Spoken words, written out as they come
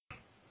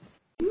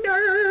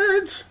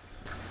Nerds!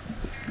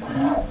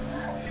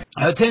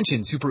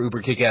 Attention, super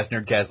uber kick-ass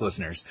nerdcast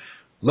listeners.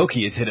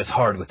 Loki has hit us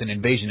hard with an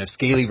invasion of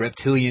scaly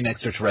reptilian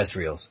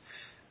extraterrestrials.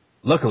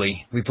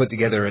 Luckily, we put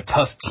together a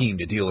tough team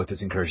to deal with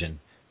this incursion.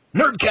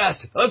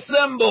 Nerdcast,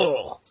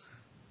 assemble!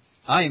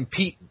 I am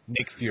Pete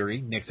Nick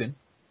Fury Nixon.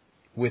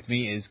 With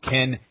me is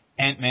Ken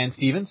Ant-Man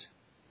Stevens.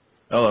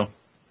 Hello.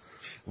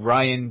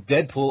 Ryan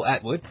Deadpool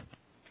Atwood.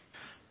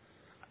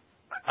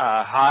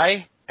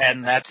 Hi,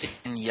 and that's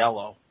in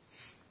yellow.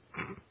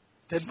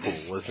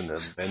 Deadpool was an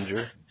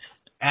Avenger.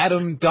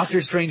 Adam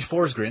Doctor Strange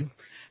Forsgren.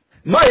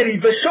 Mighty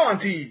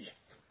Vishanti!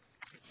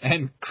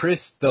 And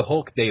Chris the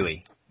Hulk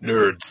Daly.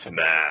 Nerd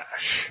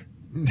Smash.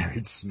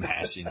 Nerd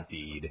Smash,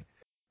 indeed.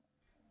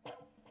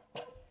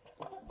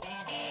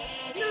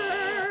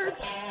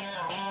 Nerds!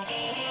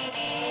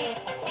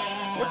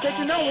 We're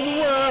taking over the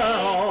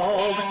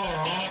world!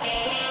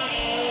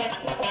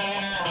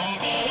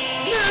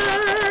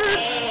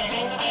 Nerds!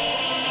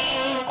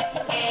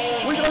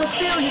 We're gonna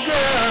steal your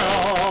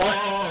girl!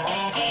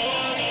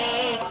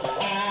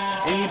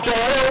 And you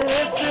better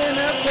listen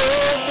up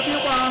close if you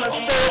wanna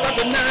survive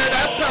the nerd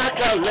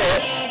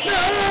apocalypse!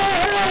 Nerds!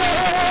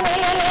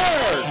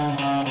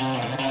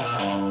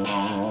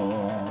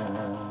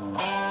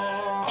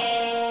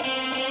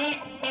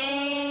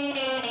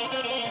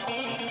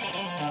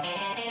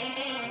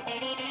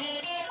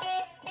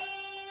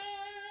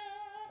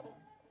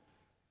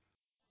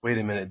 Wait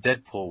a minute,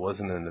 Deadpool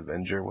wasn't an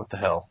Avenger. What the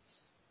hell?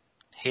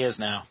 He is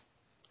now.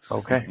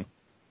 Okay.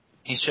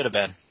 He should have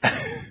been.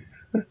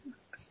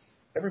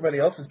 Everybody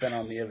else has been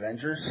on the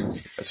Avengers.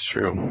 That's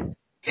true.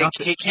 Not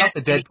He can't.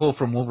 the Deadpool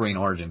from Wolverine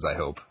Origins, I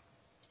hope.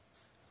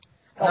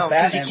 Hell, No, 'cause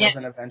Batman he can't-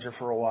 was an Avenger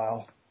for a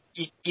while.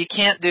 You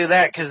can't do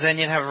that because then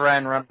you'd have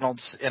Ryan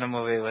Reynolds in a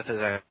movie with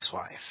his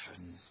ex-wife,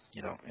 and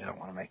you don't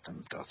want to make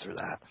them go through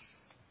that.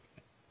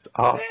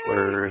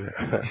 Awkward.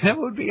 That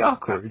would be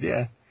awkward,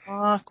 yeah.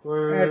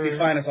 Awkward. That'd be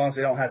fine as long as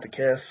they don't have to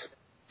kiss.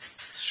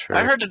 Sure.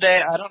 I heard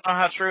today. I don't know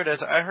how true it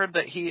is. I heard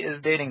that he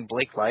is dating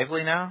Blake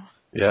Lively now,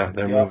 Yeah,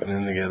 they're Yep. moving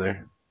in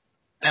together.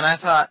 and I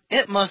thought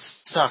it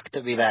must suck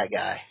to be that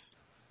guy.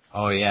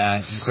 Oh,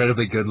 yeah,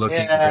 incredibly good-looking,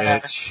 Yeah.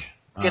 rich.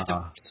 Get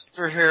to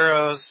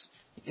superheroes.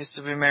 Used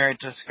to be married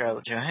to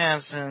Scarlett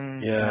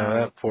Johansson. Yeah,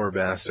 that poor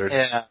bastard.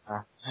 Yeah.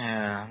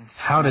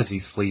 How does he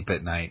sleep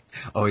at night?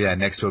 Oh, yeah,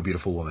 next to a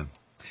beautiful woman.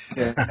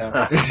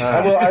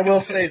 I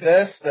will say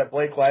this, that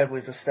Blake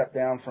Lively's a step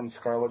down from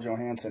Scarlett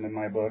Johansson in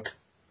my book.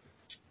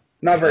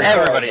 Not very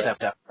Everybody far,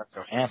 stepped up for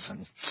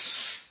Johansson.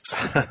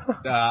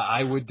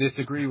 I would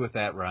disagree with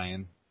that,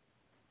 Ryan.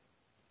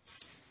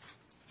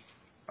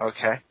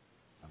 Okay.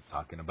 I'm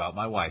talking about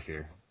my wife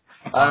here.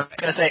 I'm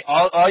gonna say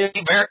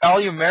all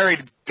you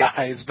married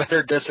guys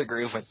better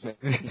disagree with me.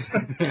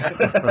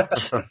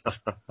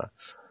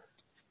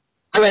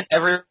 I meant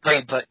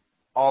everybody, but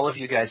all of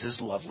you guys as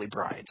lovely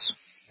brides.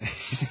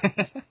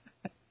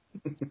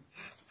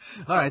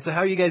 All right, so how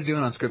are you guys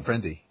doing on Script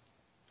Frenzy?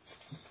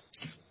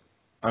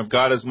 I've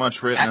got as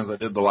much written as I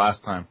did the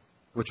last time.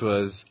 Which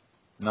was...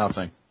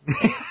 Nothing.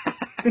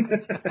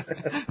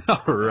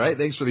 All right,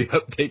 thanks for the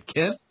update,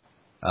 Ken.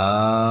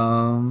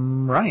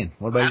 Ryan,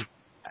 what about you?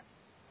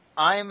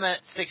 I'm at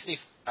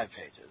 65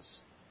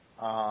 pages.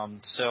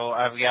 So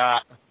I've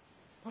got,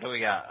 what do we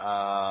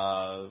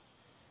got?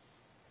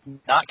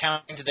 Not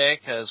counting today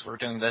because we're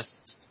doing this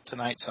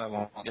tonight, so I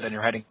won't get any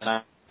writing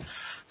tonight.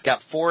 I've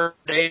got 4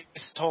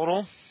 days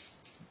total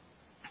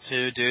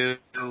to do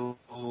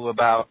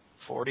about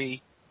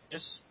 40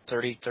 pages,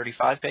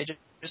 35 pages.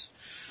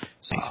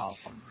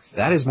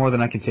 That is more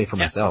than I can say for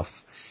myself.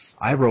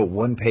 I wrote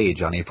 1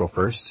 page on April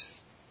 1st,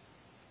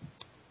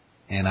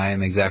 and I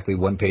am exactly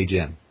 1 page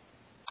in.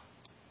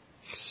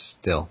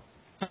 Still.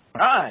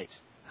 Right.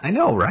 I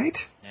know, right?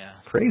 Yeah.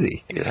 It's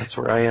crazy. Yeah, that's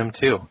where I am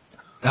too.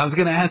 I was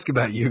going to ask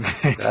about you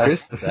guys, Chris.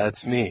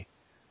 That's me.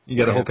 You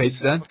got a whole page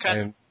done?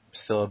 I'm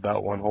still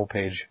about 1 whole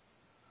page.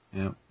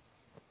 Yeah.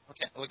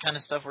 What kind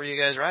of stuff were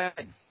you guys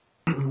writing?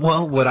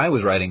 Well, what I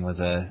was writing was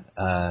a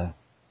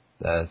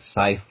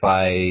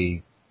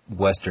sci-fi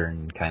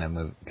western kind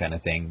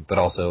of thing, but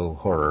also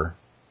horror.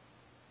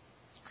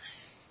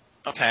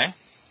 Okay.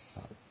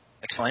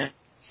 Explain.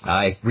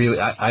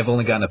 I've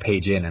only gotten a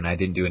page in, and I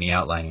didn't do any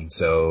outlining.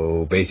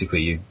 So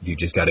basically, you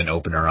just got an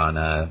opener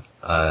on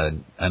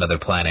another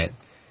planet,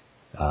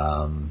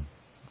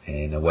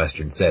 in a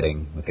western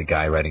setting with a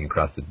guy riding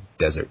across the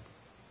desert.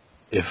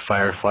 If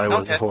Firefly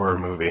was a horror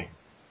movie.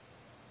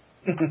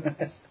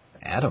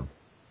 Adam.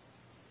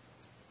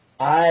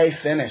 I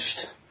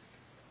finished.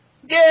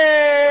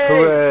 Yay!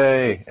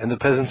 Hooray! And the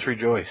peasants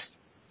rejoiced.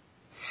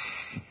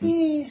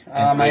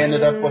 I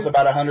ended up with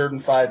about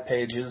 105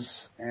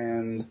 pages,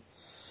 and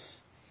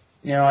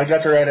I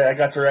got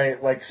to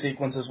write like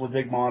sequences with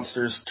big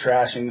monsters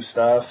trashing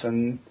stuff,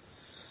 and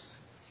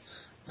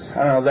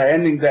I don't know.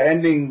 The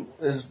ending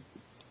is.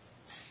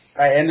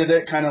 I ended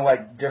it kind of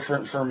like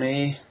different for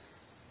me,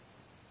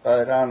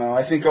 but I don't know.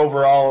 I think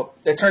overall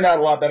it turned out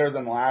a lot better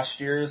than last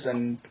year's,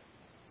 and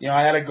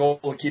I had a goal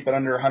to keep it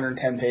under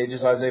 110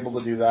 pages. I was able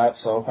to do that,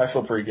 so I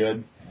feel pretty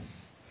good.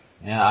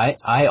 Yeah,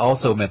 I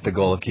also met the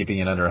goal of keeping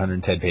it under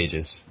 110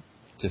 pages.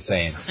 Just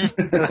saying.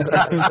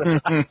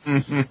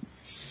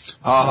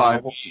 I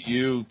beat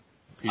you,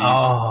 Pete.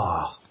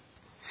 Oh,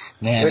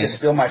 man. Way to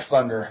steal my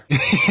thunder. You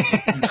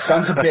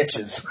sons of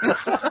bitches.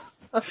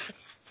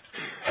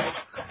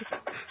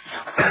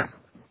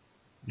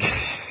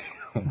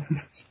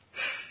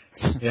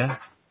 Yeah.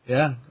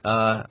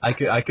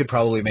 I could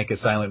probably make a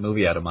silent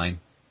movie out of mine.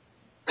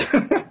 They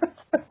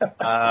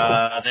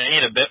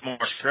need a bit more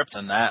script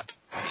than that.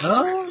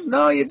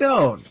 No, you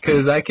don't.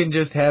 Because I can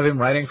just have him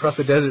riding across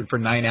the desert for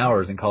 9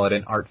 hours and call it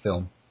an art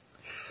film.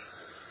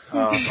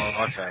 Oh,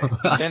 okay.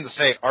 You didn't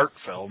say art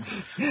film.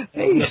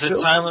 Hey, You said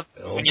silent.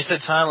 When you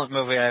said silent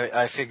movie,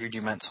 I figured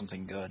you meant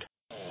something good.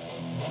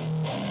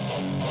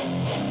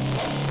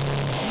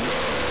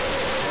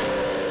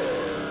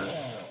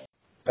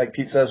 Like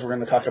Pete says, we're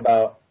going to talk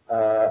about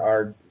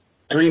our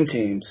dream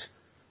teams,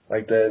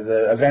 like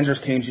the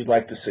Avengers teams you'd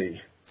like to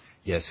see.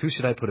 Yes, who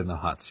should I put in the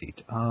hot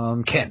seat?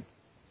 Ken.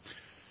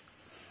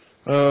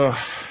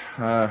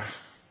 I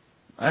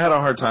had a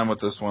hard time with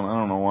this one. I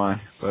don't know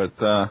why, but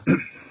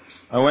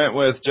I went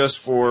with, just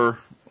for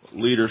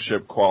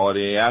leadership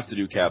quality, I have to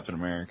do Captain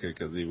America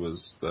because he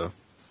was the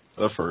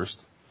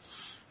first.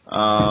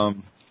 I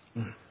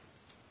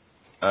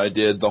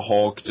did the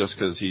Hulk just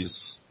because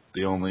he's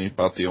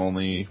about the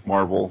only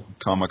Marvel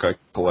comic I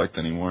collect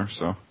anymore.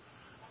 So,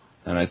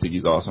 and I think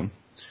he's awesome.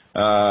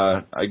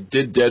 I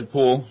did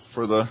Deadpool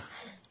for the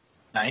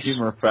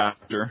humor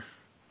factor,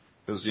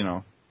 because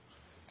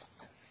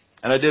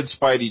and I did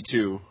Spidey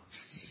too,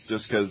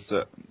 just because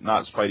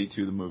not Spidey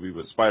 2 the movie,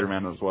 but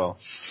Spider-Man as well.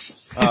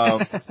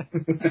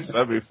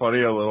 That'd be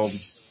funny, a little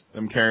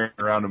them carrying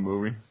around a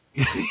movie.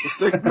 He's the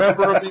sixth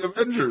member of the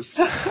Avengers.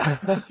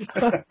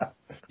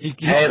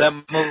 Hey, that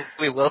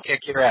movie will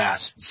kick your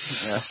ass.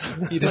 Yeah.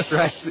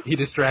 He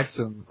distracts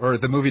him, or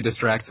the movie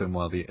distracts him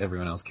while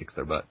everyone else kicks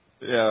their butt.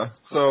 Yeah,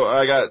 so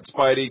I got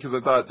Spidey because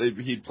I thought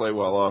he'd play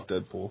well off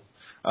Deadpool.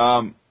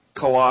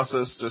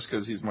 Colossus, just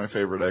because he's my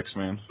favorite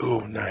X-Man.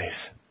 Ooh,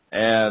 nice.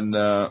 And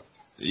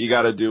you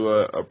got to do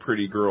a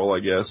pretty girl, I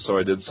guess. So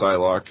I did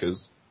Psylocke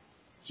because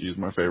she's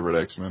my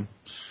favorite X-Men.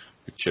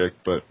 Good chick,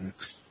 but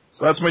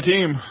so that's my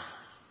team.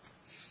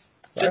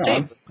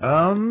 Right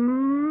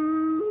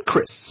on.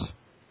 Chris.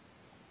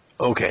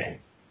 Okay.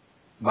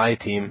 My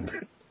team.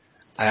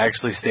 I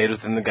actually stayed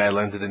within the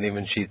guidelines. I didn't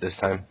even cheat this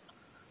time.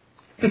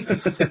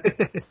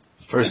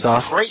 First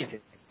off,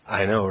 Crazy.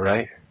 I know,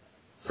 right?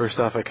 First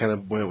off, I kind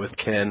of went with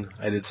Ken.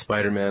 I did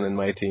Spider-Man in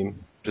my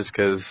team just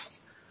because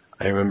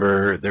I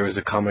remember there was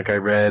a comic I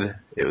read.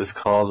 It was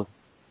called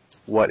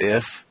What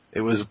If?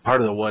 It was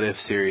part of the What If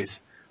series.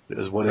 It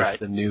was what if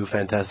the new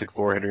Fantastic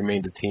Four had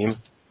remained a team.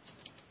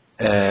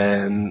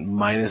 And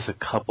minus a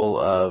couple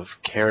of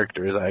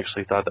characters, I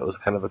actually thought that was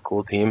kind of a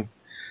cool team.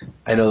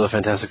 I know the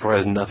Fantastic Four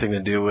has nothing to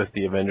do with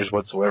the Avengers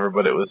whatsoever,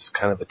 but it was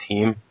kind of a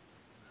team.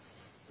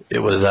 It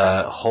was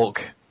Hulk,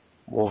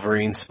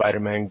 Wolverine,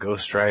 Spider-Man,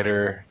 Ghost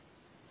Rider.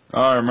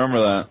 Oh, I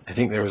remember that. I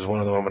think there was one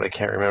other one, but I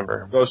can't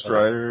remember. Ghost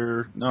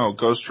Rider, Spider-Man.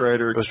 Ghost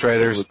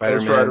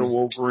Rider,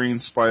 Wolverine,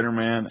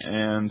 Spider-Man,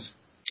 and...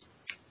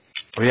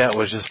 Oh yeah, it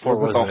was just 4,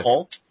 wasn't it? The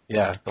Hulk?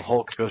 Yeah, the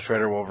Hulk, Ghost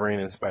Rider, Wolverine,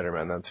 and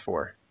Spider-Man. That's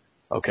 4.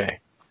 Okay.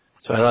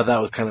 So I thought that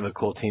was kind of a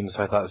cool team,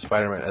 so I thought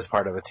Spider-Man as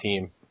part of a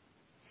team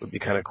would be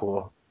kind of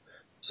cool.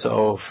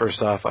 So,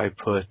 first off, I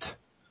put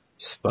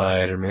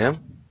Spider-Man.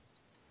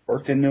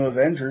 Worked in New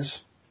Avengers.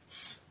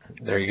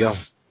 There you go.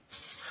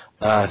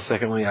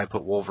 Secondly, I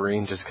put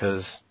Wolverine just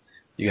because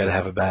you got to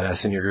have a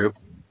badass in your group.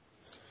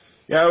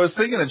 Yeah, I was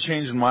thinking of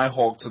changing my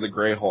Hulk to the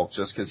Grey Hulk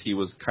just because he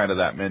was kind of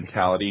that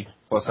mentality.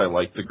 Plus, I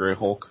like the Grey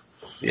Hulk.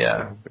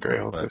 Yeah, the Grey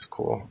Hulk is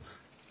cool.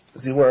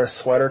 Does he wear a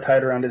sweater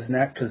tied around his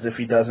neck? Because if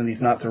he doesn't,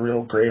 he's not the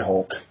real Grey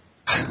Hulk.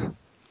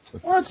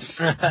 What?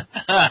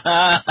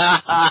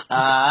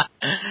 I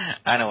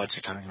know what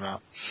you're talking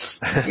about.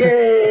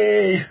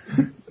 Yay!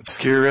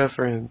 Obscure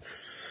reference.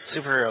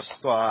 Superhero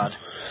Squad.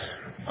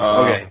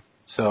 Okay.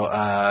 So,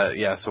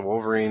 so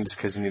Wolverine, just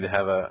because you need to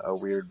have a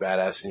weird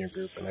badass in your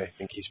group, and I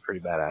think he's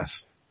pretty badass.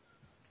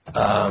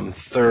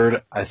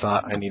 Third, I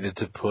thought I needed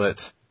to put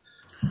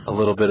a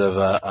little bit of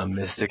a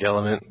mystic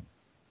element.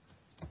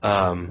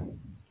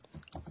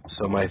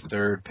 So my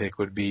third pick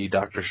would be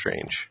Doctor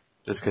Strange,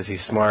 just because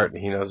he's smart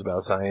and he knows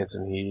about science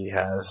and he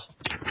has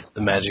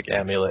the magic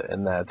amulet,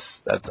 and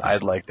that's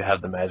I'd like to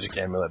have the magic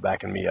amulet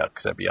backing me up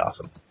because that'd be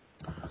awesome.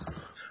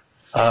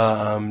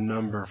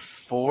 Number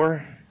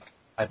 4,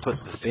 I put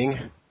the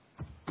Thing,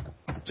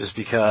 just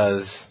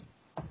because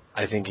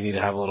I think you need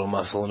to have a little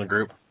muscle in a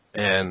group,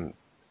 and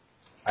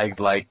I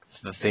like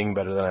the Thing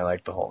better than I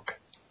like the Hulk.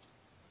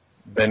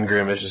 Ben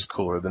Grimm is just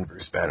cooler than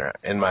Bruce Banner,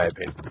 in my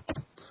opinion.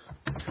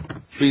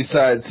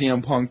 Besides,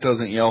 CM Punk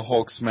doesn't yell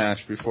Hulk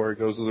smash before he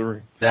goes to the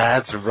ring.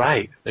 That's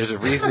right. There's a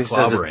reason he says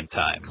Clobbering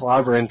time.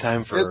 Clobbering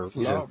time for a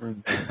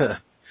reason.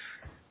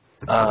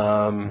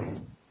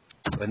 Clobbering.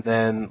 And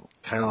then,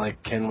 kind of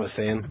like Ken was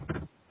saying,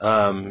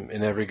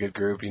 in every good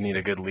group, you need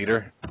a good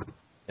leader.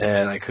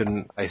 And I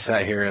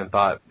sat here and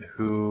thought,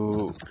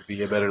 who would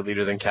be a better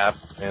leader than Cap?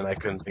 And I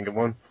couldn't think of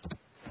one.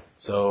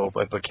 So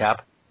I put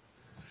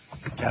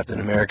Captain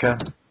America.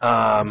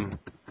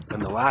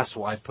 And the last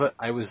one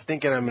I was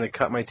thinking I'm going to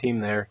cut my team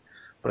there,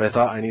 but I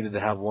thought I needed to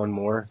have one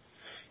more,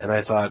 and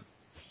I thought,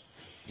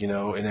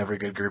 in every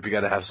good group you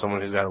got to have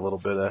someone who's got a little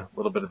bit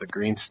of the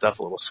green stuff,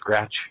 a little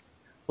scratch,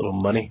 a little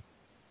money.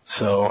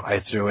 So I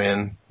threw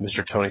in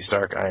Mr. Tony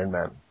Stark, Iron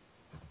Man.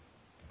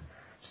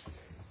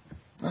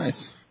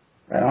 Nice.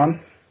 Right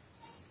on.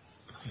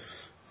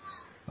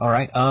 All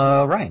right,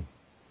 Ryan.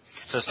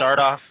 To start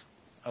off,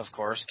 of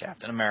course,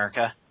 Captain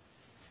America.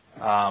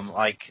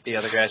 Like the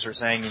other guys were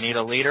saying, you need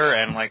a leader,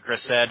 and like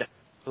Chris said,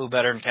 who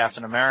better than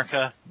Captain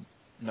America?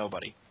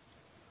 Nobody.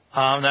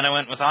 Then I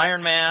went with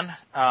Iron Man,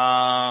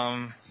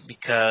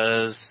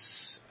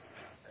 because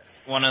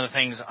one of the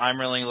things I'm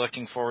really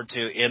looking forward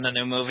to in the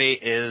new movie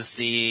is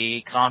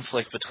the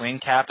conflict between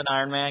Cap and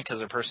Iron Man, because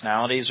their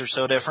personalities are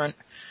so different,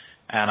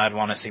 and I'd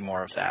want to see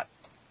more of that,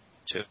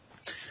 too.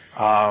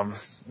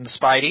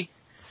 Spidey,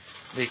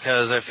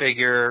 because I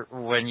figure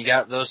when you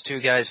got those two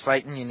guys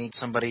fighting, you need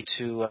somebody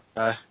to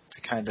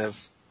kind of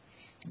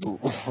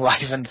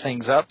liven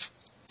things up.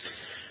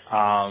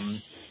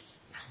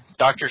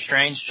 Doctor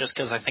Strange, just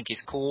because I think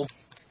he's cool,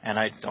 and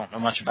I don't know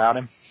much about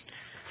him.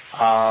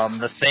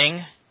 The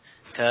Thing,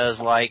 because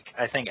like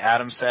I think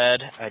Adam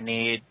said,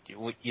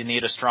 you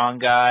need a strong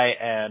guy,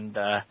 and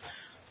I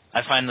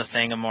find the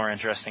Thing a more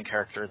interesting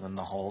character than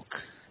the Hulk.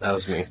 That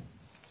was me.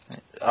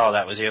 Oh,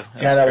 that was you?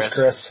 That was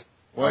Chris.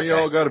 Well, Okay.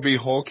 y'all got to be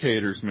Hulk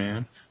haters,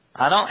 man.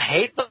 I don't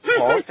hate the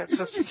Hulk. I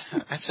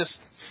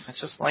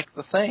just like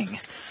the Thing.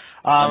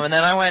 And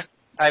then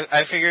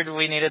I figured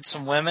we needed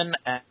some women,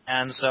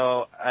 and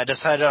so I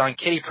decided on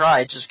Kitty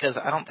Pryde, just because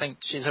I don't think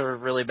she's ever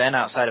really been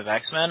outside of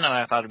X-Men, and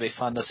I thought it'd be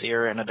fun to see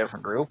her in a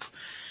different group.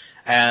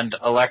 And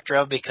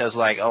Elektra, because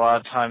like a lot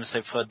of times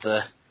they put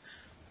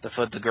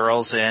the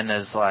girls in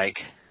as like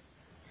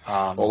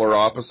Polar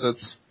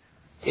opposites.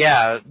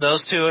 Yeah,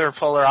 those two are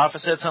polar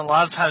opposites, and a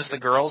lot of times the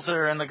girls that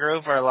are in the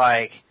group are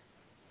like,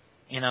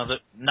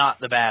 not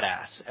the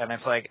badass. And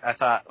it's like, I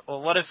thought,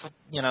 well, what if,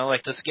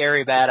 like the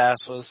scary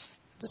badass was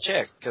the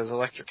chick, because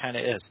Elektra kind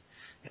of is.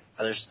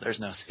 There's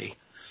no C.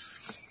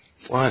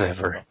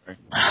 Whatever.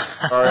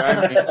 Sorry,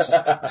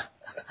 I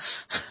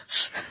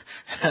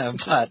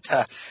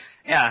But,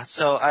 yeah,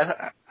 so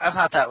I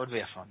thought that would be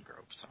a fun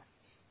group, so.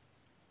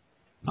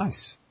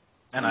 Nice.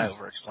 And I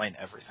over-explain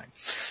everything.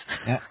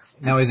 Yeah.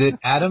 Now, is it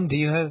Adam?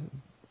 Is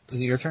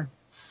it your turn?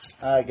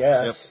 I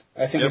guess.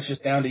 Yep. I think it's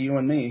just down to you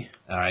and me.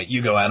 All right,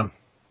 you go, Adam.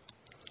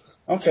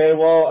 Okay,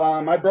 well,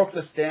 I broke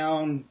this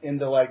down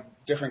into like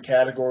different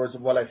categories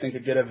of what I think a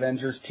good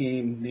Avengers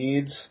team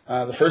needs.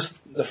 The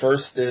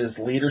first is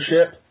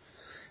leadership,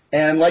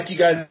 and like you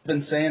guys have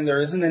been saying, there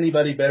isn't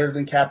anybody better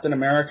than Captain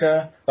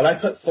America. But I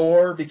put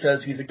Thor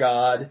because he's a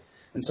god,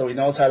 and so he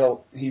knows how to.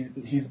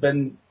 He's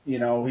been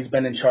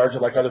in charge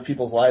of like other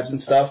people's lives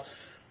and stuff.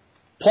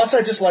 Plus,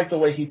 I just like the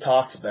way he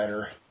talks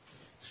better.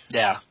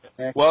 Yeah.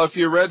 Well, if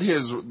you read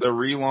the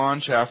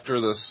relaunch after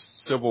the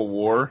Civil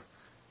War,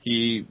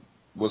 he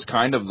was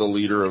kind of the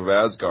leader of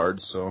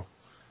Asgard,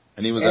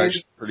 and he was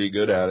actually pretty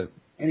good at it.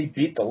 And he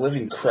beat the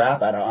living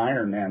crap out of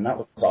Iron Man. That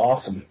was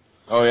awesome.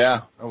 Oh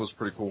yeah, that was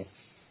pretty cool.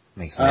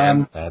 Makes me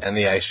sad. And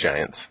the Ice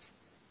Giants.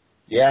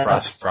 Yeah.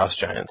 Frost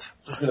Giants.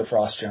 The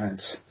Frost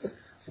Giants.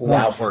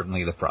 More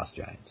importantly, the Frost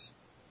Giants.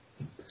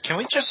 Can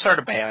we just start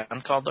a band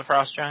called the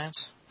Frost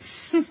Giants?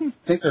 I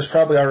think there's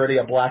probably already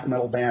a black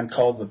metal band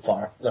called the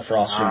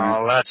Frost Giants.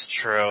 Oh, that's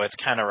true. It's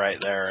kind of right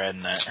there,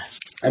 isn't it?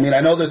 I mean, I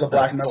know there's a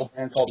black metal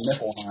band called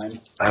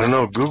Niflheim. I don't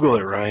know. Google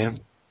it,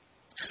 Ryan.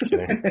 Just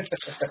kidding.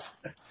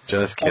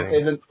 Just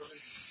kidding. Okay,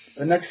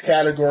 the next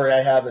category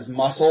I have is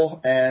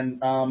muscle,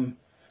 and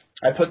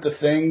I put the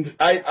Thing.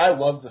 I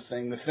love the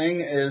Thing. The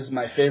Thing is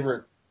my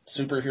favorite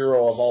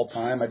superhero of all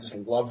time. I just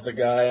love the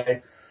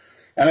guy,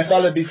 and I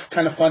thought it'd be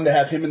kind of fun to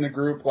have him in the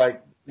group,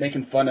 like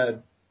making fun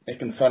of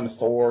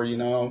Thor,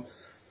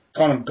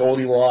 calling him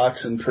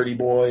Goldilocks and Pretty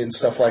Boy and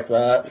stuff like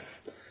that.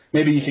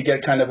 Maybe you could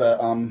get kind of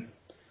a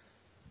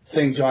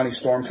Thing Johnny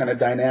Storm kind of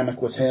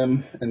dynamic with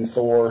him and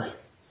Thor.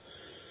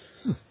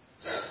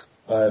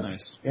 But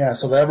Nice. yeah,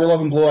 so the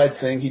ever-loving blue-eyed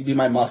Thing, he'd be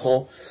my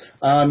muscle.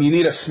 You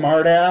need a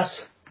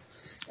smart-ass,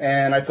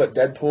 and I put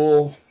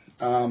Deadpool,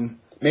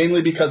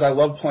 mainly because I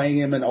love playing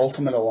him in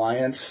Ultimate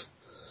Alliance.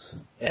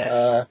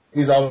 Yes.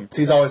 He's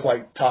always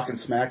like talking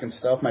smack and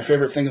stuff. My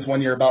favorite thing is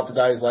when you're about to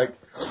die, he's like,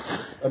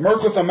 "A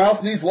merc with a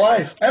mouth needs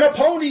life and a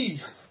pony."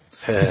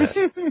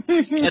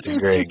 It's a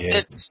great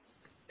game.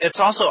 It's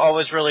also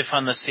always really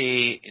fun to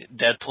see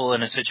Deadpool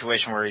in a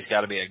situation where he's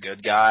got to be a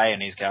good guy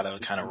and he's got to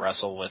kind of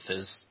wrestle with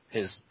his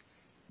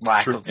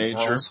lack of nature.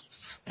 morals.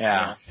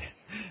 Yeah.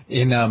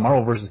 In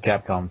Marvel vs.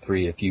 Capcom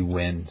 3, if you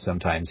win,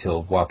 sometimes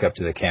he'll walk up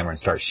to the camera and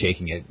start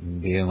shaking it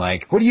and being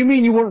like, "What do you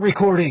mean you weren't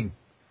recording?"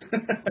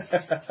 Nice.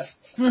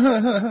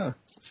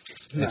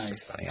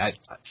 It's funny.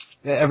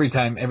 Every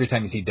time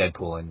you see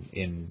Deadpool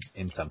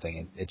in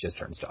something, it just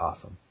turns to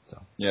awesome. So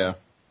Yeah.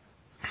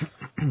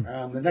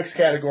 The next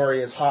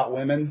category is hot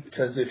women,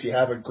 because if you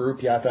have a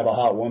group, you have to have a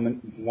hot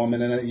woman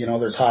in it.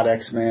 There's hot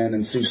X-Men,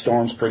 and Sue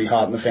Storm's pretty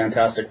hot in the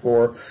Fantastic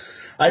Four.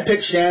 I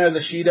picked Shanna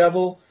the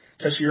She-Devil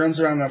because she runs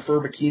around in a fur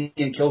bikini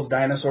and kills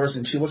dinosaurs,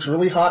 and she looks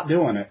really hot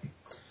doing it.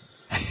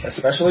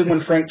 Especially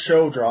when Frank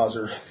Cho draws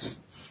her.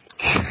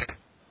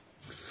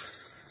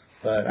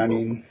 But, I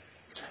mean...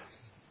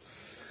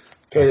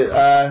 Okay,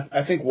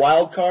 I think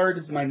Wild Card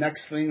is my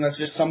next thing. That's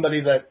just somebody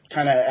that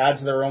kind of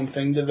adds their own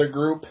thing to the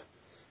group.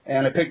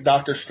 And I picked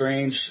Doctor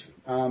Strange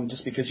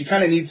just because you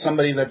kind of need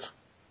somebody that's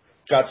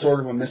got sort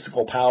of a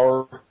mystical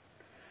power.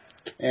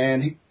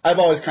 And I've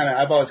always kind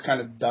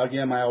of dug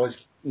him.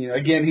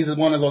 Again, he's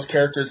one of those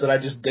characters that I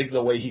just dig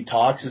the way he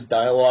talks. His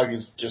dialogue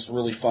is just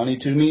really funny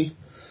to me.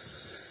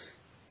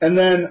 And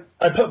then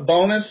I put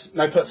Bonus,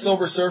 and I put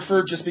Silver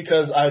Surfer just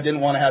because I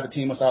didn't want to have a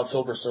team without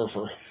Silver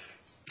Surfer.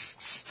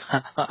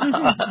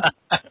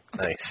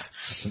 Nice.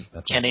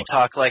 Can he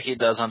talk like he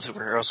does on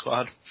Superhero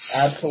Squad?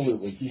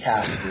 Absolutely, he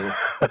has to.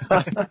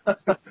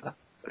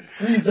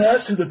 Leave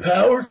that to the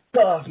power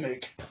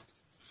cosmic.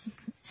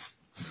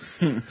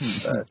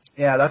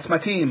 Yeah, that's my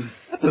team.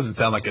 That doesn't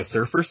sound like a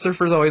surfer.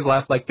 Surfers always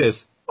laugh like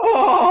this.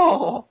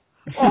 Oh!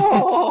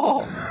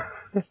 Oh!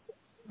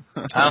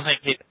 I don't think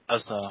he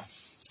does, though.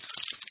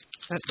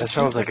 That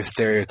sounds like a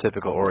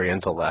stereotypical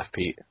Oriental laugh,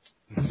 Pete.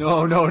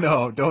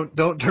 No.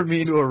 Don't turn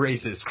me into a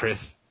racist, Chris.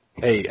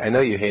 Hey, I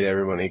know you hate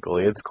everyone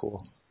equally. It's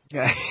cool.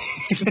 Yeah.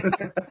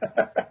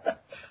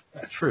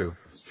 It's true.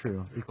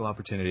 Equal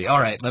opportunity. All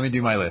right, let me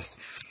do my list.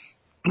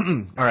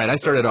 All right, I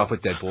started off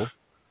with Deadpool,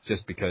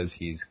 just because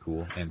he's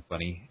cool and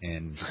funny.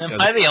 And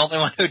am I the only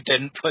one who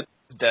didn't put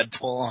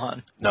Deadpool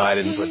on? No, I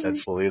didn't put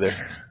Deadpool either.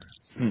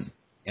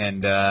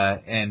 And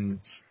I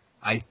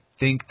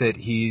think that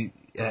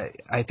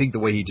I think the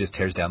way he just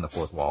tears down the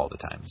fourth wall all the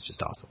time is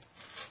just awesome.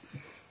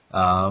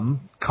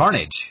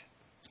 Carnage.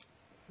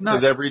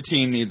 Because every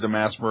team needs a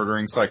mass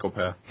murdering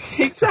psychopath.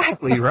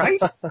 Exactly, right?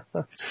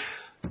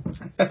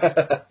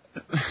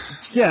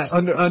 Yeah,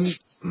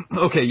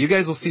 okay, you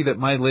guys will see that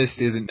my list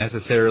isn't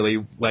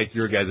necessarily like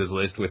your guys'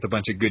 list with a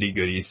bunch of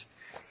goody-goodies.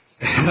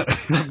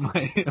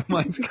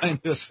 Mine's kind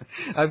of...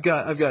 I've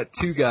got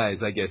two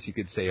guys, I guess you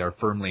could say, are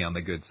firmly on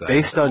the good side.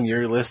 Based on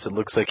your list, it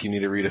looks like you need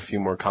to read a few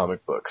more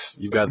comic books.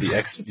 You've got the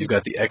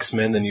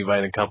X-Men, then you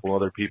invite a couple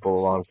other people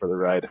along for the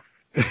ride.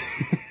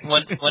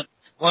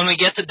 When we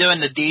get to doing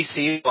the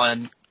DC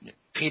one,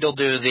 Pete will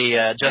do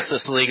the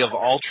Justice League of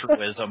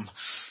Altruism.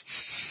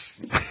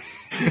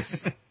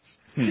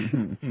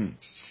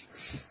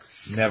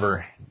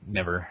 Never.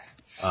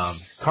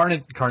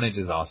 Carnage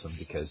is awesome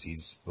because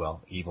he's,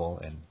 well, evil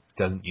and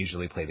doesn't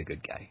usually play the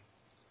good guy.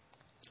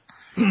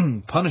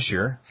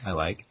 Punisher, I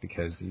like,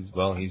 because he's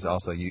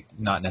also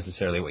not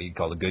necessarily what you'd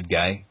call a good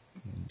guy.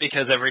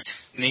 Because every team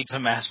needs a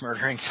mass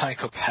murdering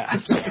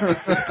psychopath.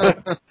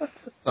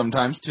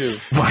 Sometimes two.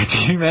 My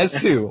team has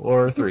 2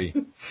 or 3.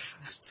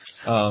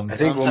 I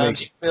think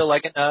sometimes you feel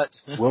like a nut.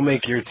 We'll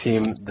make your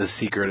team the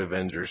Secret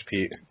Avengers,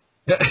 Pete.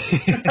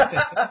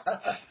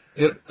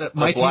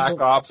 My Black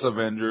Ops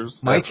Avengers.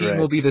 My team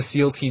will be the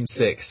SEAL Team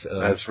 6.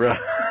 That's right.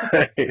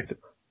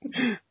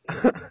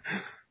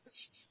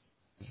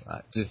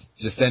 Just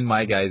send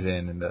my guys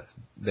in, and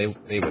they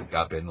would have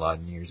got Bin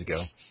Laden years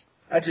ago.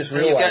 I just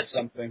realized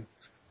something.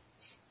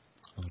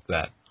 What's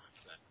that?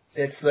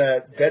 It's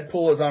that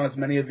Deadpool is on as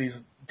many of these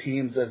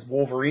teams as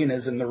Wolverine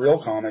is in the real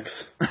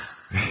comics.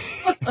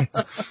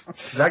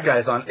 That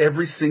guy's on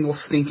every single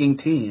stinking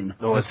team.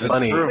 No, what's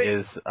funny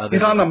is...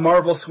 He's on the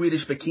Marvel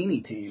Swedish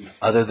Bikini team.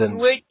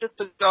 Wait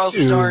just a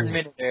darn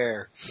minute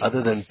there.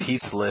 Other than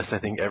Pete's list, I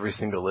think every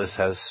single list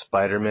has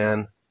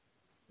Spider-Man,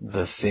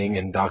 The Thing,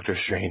 and Doctor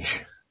Strange.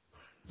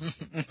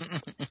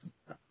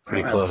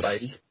 Pretty close.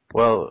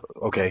 Well,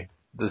 okay.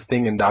 The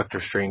Thing and Doctor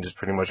Strange is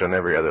pretty much on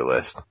every other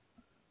list.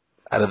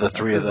 Out of the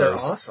 3 of those. They're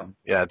awesome.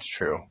 Yeah, it's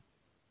true.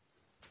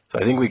 So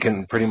I think we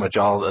can pretty much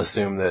all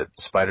assume that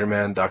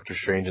Spider-Man, Doctor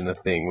Strange, and The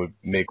Thing would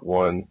make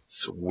one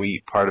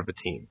sweet part of a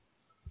team.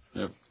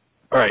 Yep.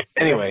 Alright,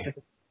 anyway.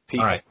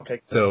 Pete. Alright,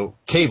 so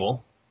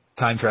Cable,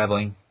 time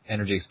traveling,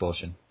 energy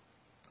expulsion.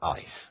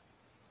 Awesome. Nice.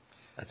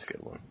 That's a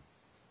good one.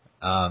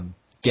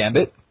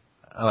 Gambit,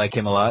 I like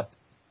him a lot.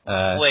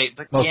 Wait,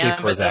 but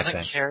Gambit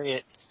doesn't carry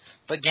it.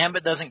 But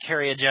Gambit doesn't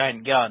carry a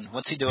giant gun.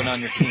 What's he doing on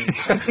your team?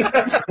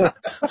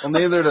 Well,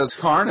 neither does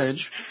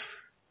Carnage.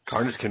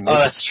 Carnage can make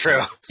that's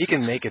true. He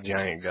can make a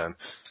giant gun.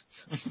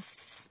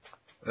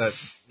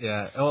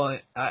 Yeah. Well,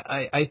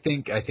 I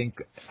think I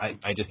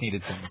just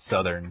needed some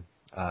southern.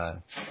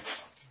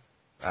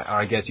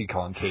 I guess you'd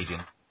call him Cajun.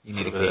 You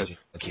need a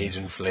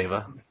Cajun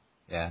flavor.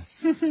 Yeah.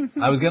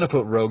 I was gonna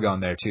put Rogue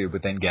on there too,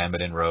 but then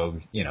Gambit and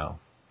Rogue, Yeah.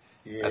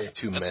 That's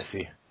too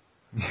messy.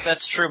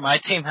 That's true. My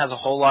team has a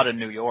whole lot of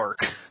New York.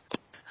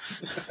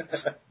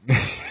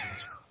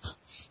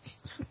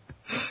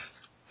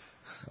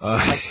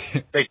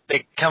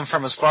 They come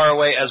from as far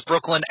away as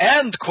Brooklyn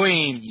and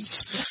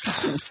Queens.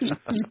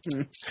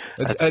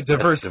 A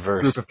diverse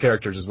group of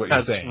characters is what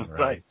you're saying,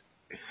 right?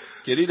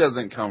 Kitty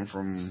doesn't come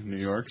from New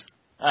York.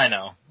 I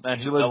know.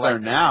 She lives there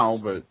now,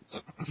 but...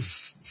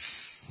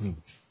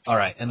 All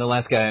right, and the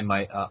last guy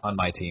on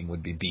my team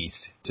would be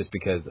Beast, just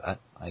because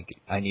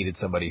I needed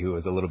somebody who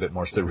was a little bit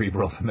more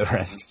cerebral than the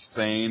rest.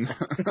 Sane.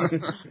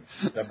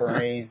 The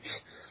brain.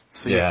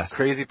 So yeah,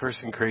 crazy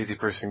person, Cajun,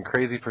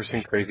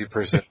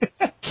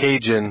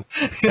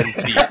 and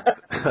Beast.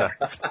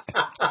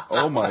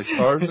 Oh my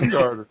stars and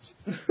garters.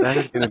 That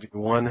is going to be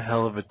one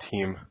hell of a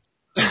team.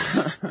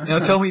 Now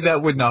tell me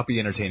that would not be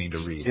entertaining to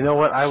read. You know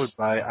what? I would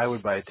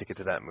buy a ticket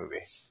to that movie.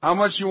 How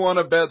much you want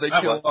to bet they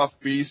kill off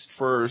Beast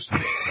first?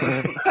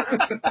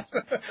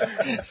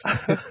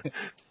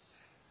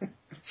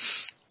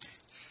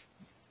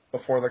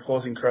 Before the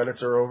closing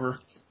credits are over.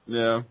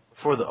 Yeah.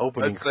 Before the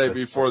opening. Let's say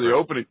before the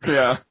opening.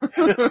 Yeah.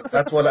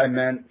 That's what I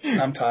meant.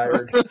 I'm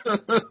tired.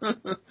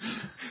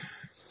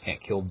 Can't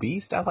kill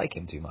Beast? I like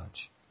him too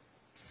much.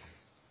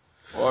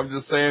 Well, I'm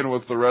just saying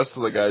with the rest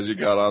of the guys you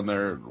got on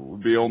there, it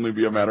would only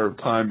be a matter of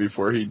time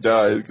before he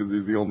dies because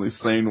he's the only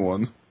sane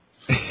one.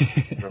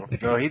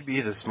 No, he'd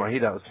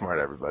outsmart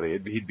everybody.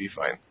 He'd be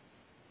fine.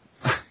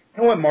 You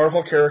know what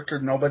Marvel character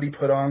nobody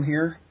put on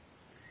here?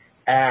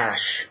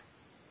 Ash.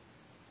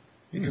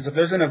 Because if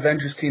there's an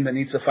Avengers team that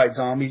needs to fight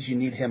zombies, you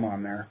need him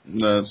on there.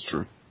 No, that's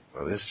true.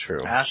 Well, that's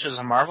true. Ash is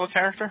a Marvel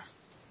character?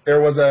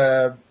 There was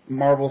a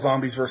Marvel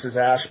Zombies vs.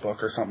 Ash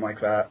book or something like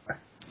that.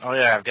 Oh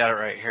yeah, I've got it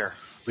right here.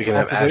 We can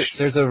have Ash.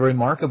 There's a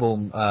remarkable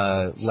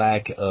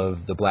lack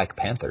of the Black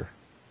Panther.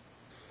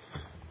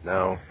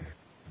 No.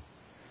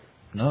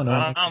 No.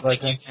 I don't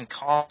think you can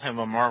call him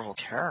a Marvel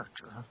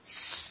character.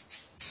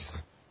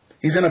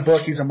 He's in a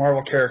book. He's a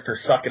Marvel character.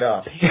 Suck it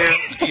up.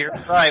 You're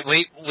right.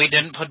 We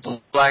didn't put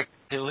black.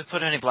 Did we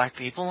put any black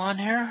people on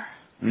here?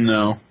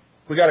 No.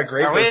 We got a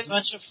great. Are we a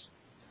bunch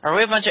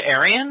of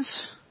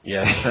Aryans?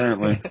 Yes,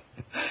 apparently.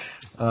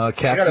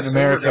 Captain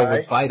America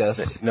would fight us.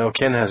 No,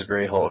 Ken has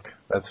Grey Hulk.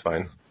 That's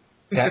fine.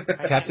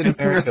 Captain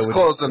America That's would...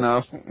 close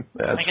enough.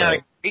 That's I got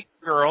a Greek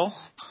girl.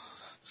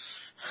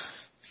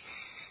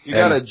 You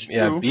got a Jew.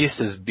 Yeah, Beast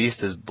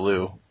is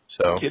blue.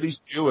 So Kitty's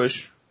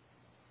Jewish.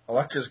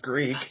 Elektra's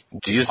Greek.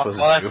 Jesus was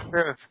a Jew.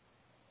 True.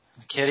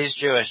 Kitty's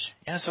Jewish.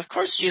 Yes, of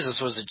course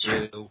Jesus was a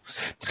Jew.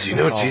 Did you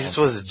know Jesus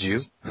was a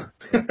Jew?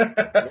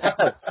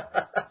 Yes.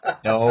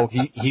 No,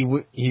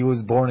 he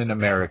was born in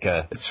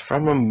America. It's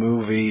from a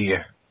movie.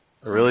 A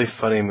really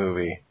funny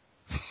movie.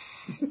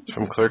 It's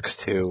from Clerks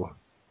 2.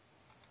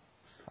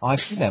 Oh, I've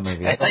seen that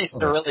movie. It's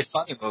a really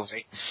funny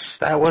movie.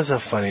 That was a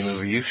funny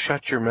movie. You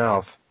shut your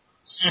mouth.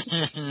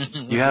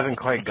 You haven't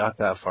quite got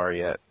that far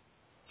yet.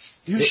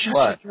 You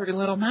shut your dirty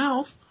little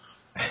mouth.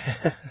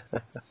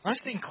 I've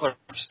seen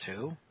Clerks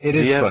too. It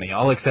is funny,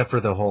 all except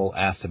for the whole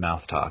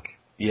ass-to-mouth talk.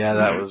 Yeah,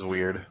 that was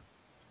weird.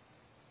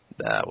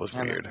 That was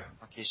weird.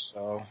 Okay,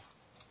 so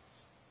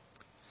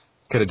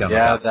could have done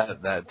that. Yeah,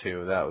 that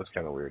too. That was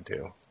kind of weird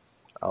too.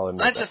 I'll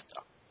admit that.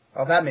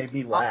 Oh, that made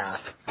me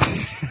laugh.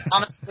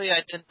 Honestly,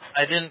 I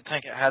didn't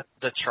think it had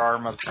the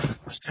charm of the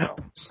first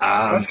films.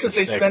 That's because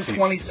they spent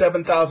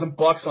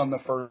 $27,000 on the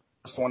first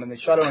one, and they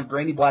shot it on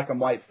grainy black and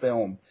white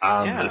film.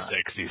 I'm the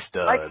sexy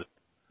stud.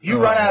 You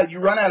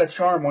run out of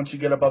charm once you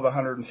get above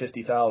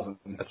 150,000.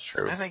 That's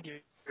true. I think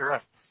you're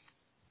right.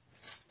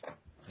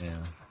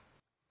 Yeah.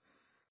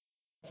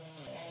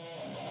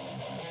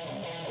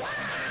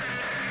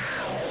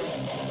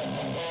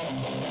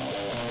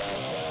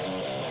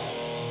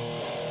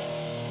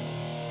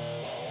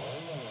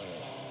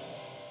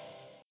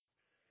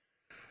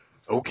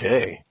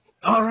 Okay.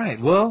 All right.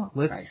 Well,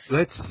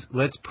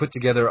 let's put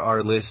together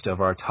our list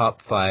of our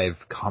top 5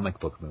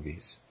 comic book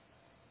movies.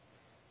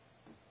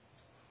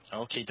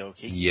 Okie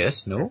dokie.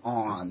 Yes. No.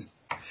 On.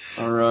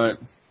 All right.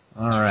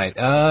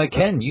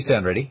 Ken, you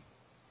sound ready.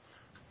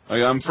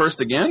 I'm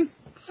first again?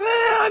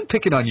 I'm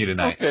picking on you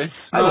tonight. Okay.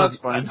 That's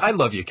fine. I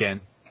love you,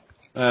 Ken.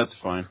 That's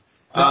fine.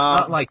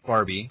 Not like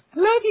Barbie.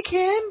 Love you,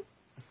 Ken.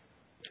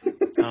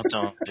 Oh,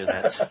 don't do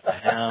that to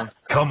him.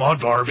 Come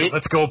on, Barbie.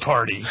 Let's go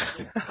party.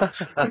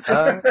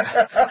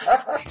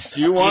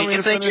 Do you want me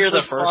to think you're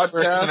the first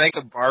person to make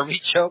a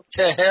Barbie joke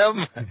to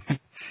him?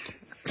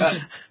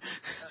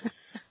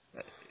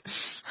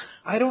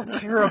 I don't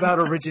care about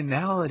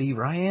originality,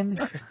 Ryan.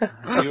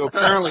 You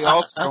apparently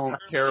also don't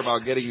care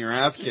about getting your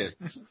ass kicked.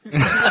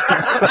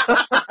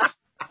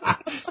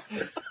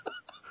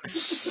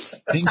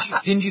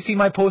 Didn't you see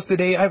my post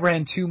today? I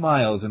ran 2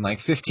 miles in like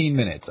 15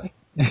 minutes.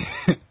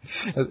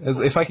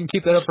 If I can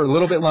keep that up for a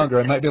little bit longer,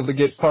 I might be able to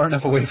get far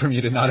enough away from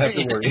you to not have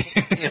to worry.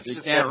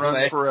 You can't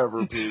run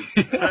forever, Pete.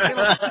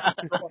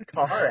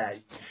 Car at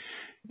you.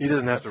 He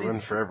doesn't have to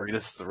run forever. He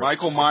just has to run.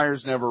 Michael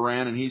Myers never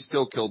ran, and he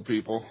still killed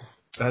people.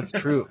 That's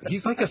true.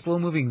 He's like a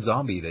slow-moving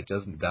zombie that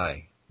doesn't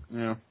die.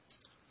 Yeah.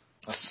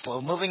 A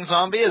slow-moving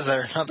zombie? Is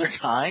there another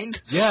kind?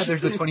 Yeah,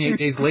 there's the 28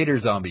 Days Later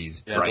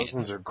zombies. Yeah, those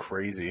ones are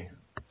crazy.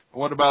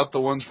 What about the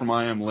ones from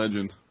I Am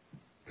Legend?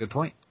 Good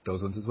point.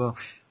 Those ones as well.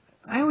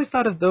 I always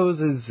thought of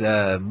those as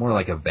more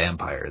like a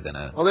vampire than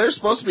a... Well, they're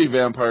supposed to be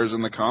vampires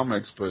in the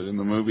comics, but in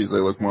the movies they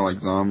look more like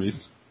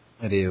zombies.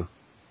 They do.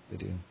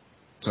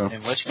 So,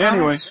 In which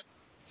anyway,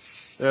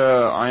 comics?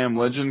 I Am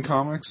Legend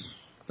comics.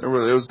 It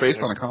was based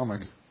on a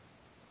comic.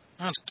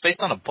 No, it's based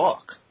on a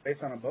book.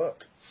 Based on a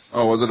book.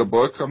 Oh, was it a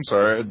book? I'm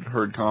sorry, I'd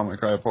heard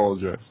comic. I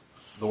apologize.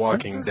 The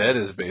Walking Dead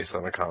is based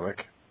on a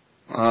comic.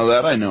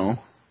 That I know.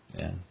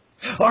 Yeah.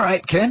 All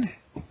right, Ken.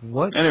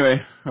 What?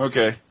 Anyway,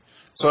 okay.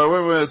 So I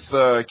went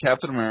with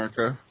Captain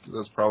America.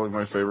 That's probably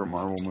my favorite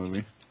Marvel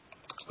movie.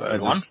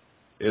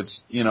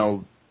 It's,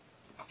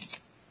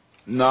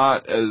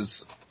 not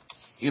as...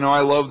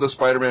 I love the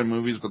Spider-Man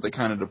movies, but they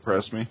kind of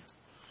depress me.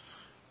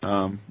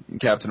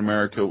 Captain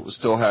America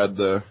still had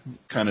the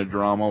kind of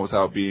drama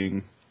without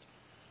being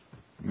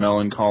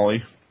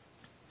melancholy.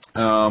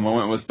 I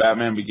went with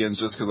Batman Begins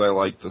just because I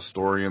liked the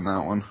story in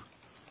that one.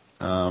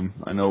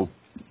 I know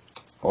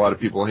a lot of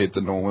people hate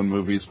the Nolan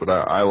movies, but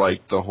I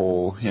like the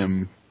whole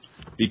him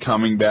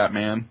becoming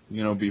Batman,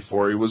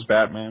 before he was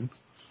Batman.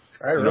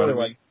 I really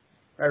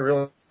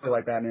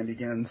like Batman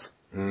Begins.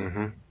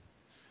 Mm-hmm.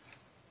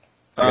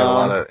 I got a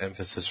lot of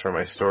emphasis for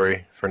my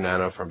story for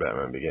Nano from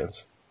Batman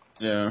Begins.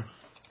 Yeah.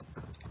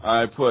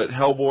 I put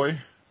Hellboy,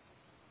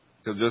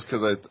 just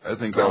because I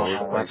think that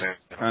was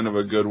kind of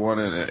a good one,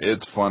 and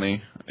it's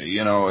funny.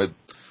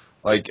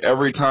 Like,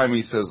 every time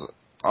he says,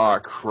 "Aw,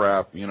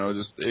 crap,"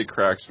 it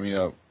cracks me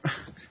up.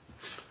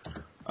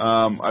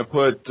 I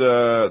put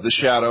The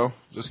Shadow,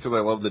 just because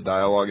I love the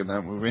dialogue in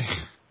that movie.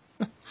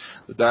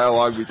 The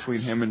dialogue between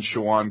him and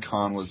Shawan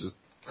Khan was just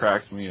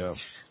cracked me up.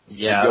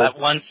 Yeah,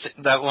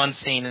 that one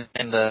scene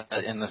in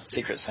the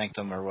Secret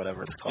Sanctum or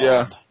whatever it's called.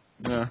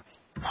 Yeah.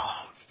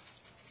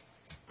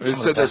 They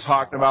said they're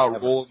talking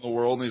about ruling the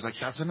world, and he's like,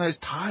 "That's a nice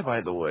tie,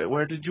 by the way.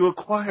 Where did you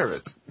acquire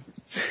it?"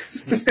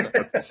 And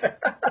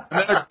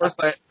then, of course,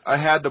 I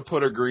had to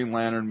put a Green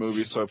Lantern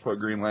movie, so I put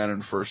Green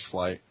Lantern First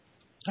Flight.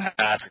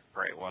 That's a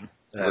great one.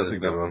 That is a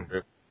good one.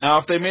 Great. Now,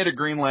 if they made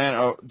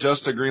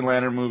just a Green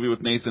Lantern movie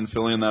with Nathan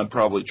Fillion, that'd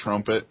probably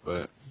trump it,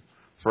 but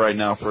for right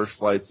now, First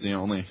Flight's the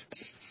only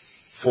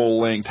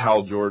full-length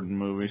Hal Jordan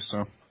movie,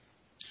 so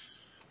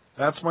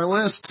that's my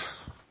list.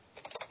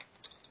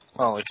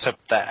 Well,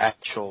 except that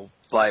actual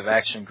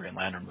live-action Green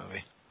Lantern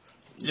movie.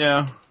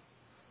 Yeah.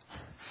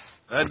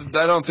 I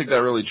don't think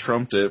that really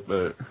trumped it,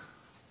 but...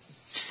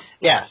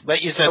 Yeah,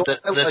 but you said that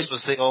this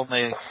was the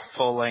only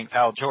full-length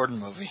Hal Jordan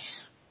movie.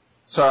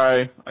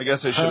 Sorry, I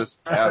guess I should have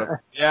said Adam.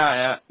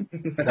 Yeah.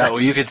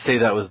 You could say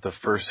that was the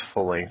first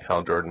full-length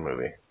Hal Jordan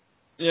movie.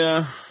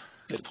 Yeah.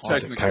 It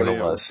kind of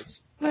was.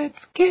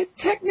 Let's get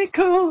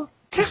technical.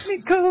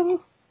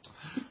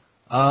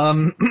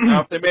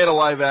 Now, if they made a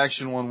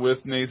live-action one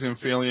with Nathan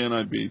Fillion,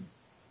 I'd be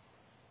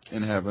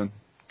in heaven.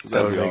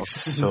 That would make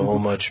so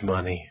much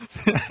money.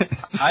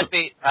 I'd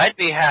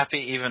be happy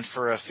even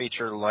for a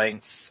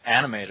feature-length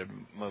animated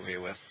movie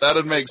with.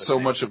 That'd make so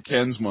much of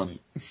Ken's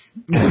money.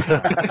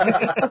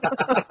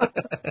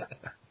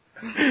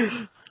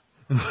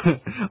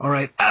 All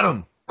right,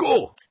 Adam,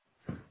 go.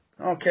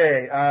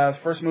 Okay,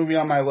 first movie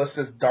on my list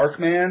is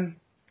Darkman.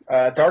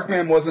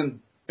 Darkman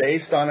wasn't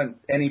based on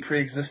any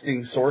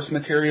pre-existing source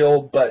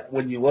material, but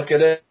when you look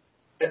at it,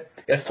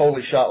 it's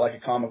totally shot like a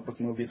comic book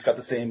movie. It's got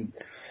the same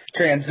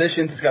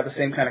transitions, it's got the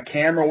same kind of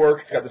camera work,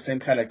 it's got the same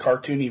kind of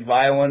cartoony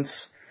violence,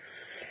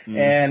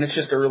 and it's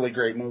just a really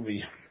great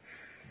movie.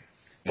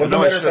 I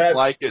shouldn't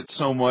like it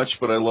so much,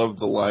 but I love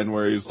the line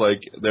where he's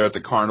like, they're at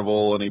the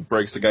carnival, and he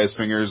breaks the guy's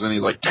fingers, and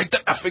he's like, "Take the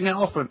effing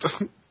elephant!"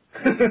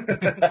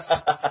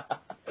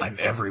 I'm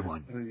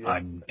everyone.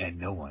 I'm and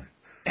no one.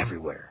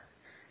 Everywhere.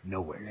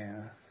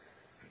 Nowhere.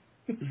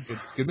 Yeah.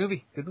 Good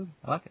movie.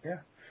 I like it.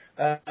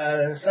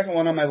 Yeah. Second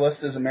one on my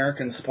list is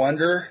American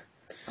Splendor.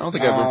 I don't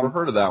think I've ever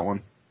heard of that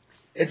one.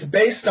 It's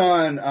based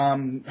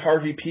on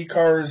Harvey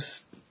Picar's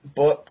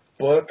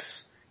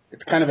books.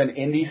 It's kind of an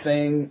indie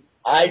thing.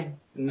 I'm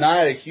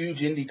not a huge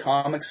indie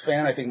comics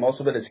fan. I think most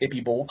of it is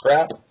hippie bull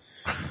crap.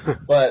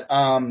 But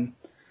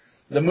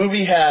the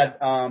movie had,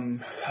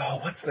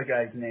 what's the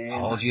guy's name?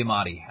 Paul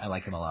Giamatti. I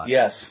like him a lot.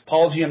 Yes,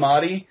 Paul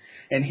Giamatti.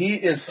 And he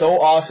is so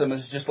awesome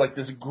as just like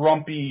this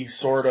grumpy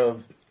sort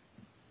of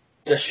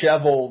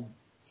disheveled.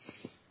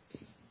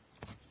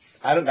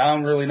 I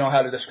don't really know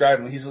how to describe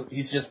him. He's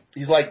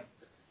like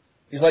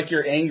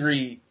your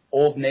angry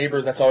old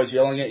neighbor that's always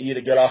yelling at you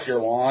to get off your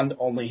lawn.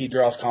 Only he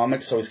draws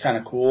comics, so he's kind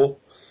of cool.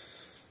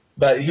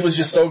 But he was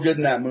just so good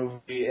in that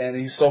movie, and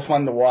he's so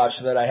fun to watch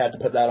that I had to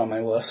put that on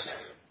my list.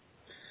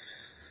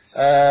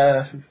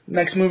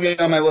 Next movie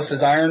on my list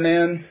is Iron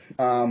Man.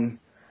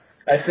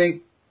 I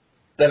think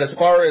that as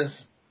far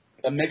as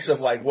a mix of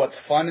like what's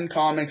fun in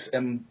comics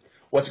and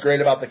what's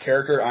great about the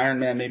character, Iron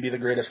Man may be the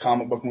greatest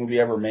comic book movie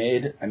ever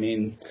made. I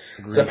mean,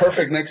 It's a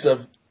perfect mix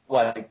of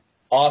like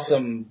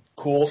awesome,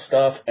 cool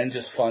stuff and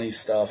just funny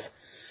stuff.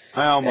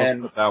 I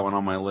almost put that one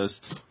on my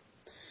list.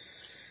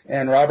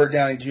 And Robert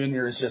Downey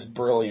Jr. is just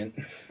brilliant.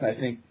 I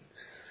think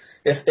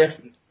if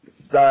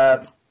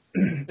the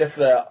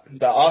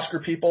Oscar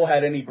people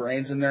had any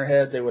brains in their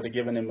head, they would have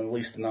given him at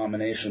least a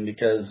nomination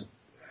because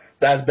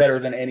that's better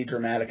than any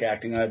dramatic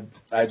acting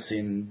I've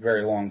seen in a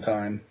very long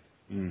time.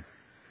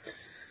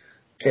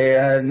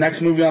 Okay,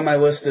 next movie on my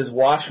list is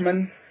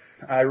Watchmen.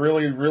 I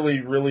really,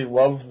 really, really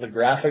love the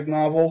graphic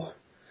novel.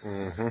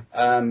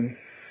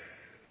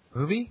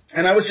 Movie?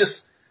 And I was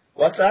just,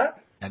 what's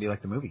that? How do you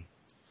like the movie?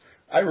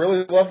 I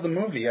really love the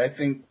movie. I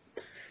think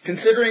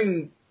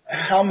considering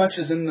how much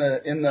is in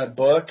the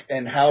book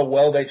and how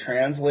well they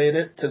translate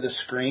it to the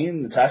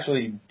screen, it's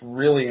actually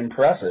really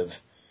impressive.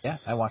 Yeah,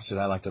 I watched it.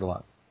 I liked it a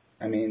lot.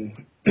 I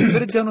mean,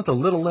 Could have done with a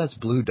little less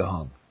blue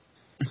dong.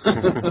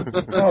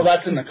 well,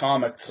 that's in the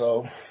comics,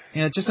 so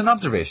Yeah, just an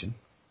observation.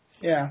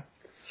 yeah.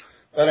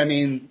 But I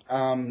mean,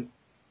 I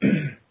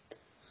don't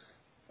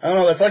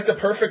know. That's like the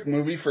perfect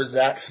movie for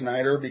Zack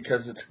Snyder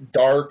because it's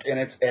dark and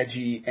it's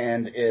edgy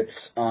and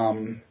it's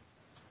and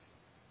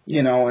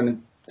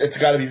it's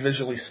got to be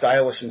visually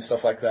stylish and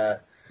stuff like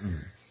that. Mm.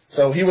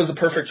 So he was a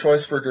perfect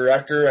choice for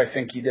director. I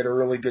think he did a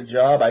really good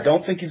job. I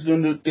don't think he's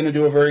going to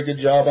do a very good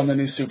job on the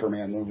new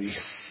Superman movie.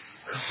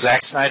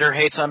 Zack Snyder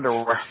hates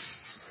underwear.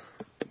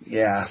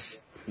 Yeah.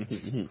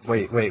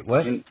 Wait,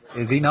 what?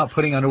 Is he not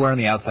putting underwear on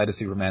the outside of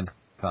Superman's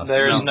costume?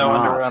 There's no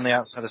underwear on the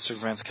outside of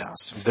Superman's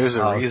costume. There's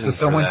a reason so for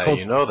someone that. told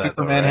You know that,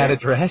 Superman though, right? had a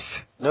dress?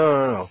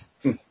 No.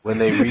 when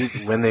they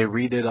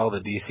redid all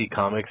the DC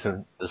comics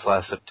in this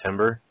last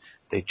September,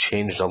 they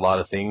changed a lot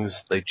of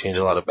things. They changed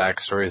a lot of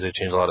backstories. They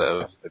changed a lot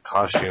of the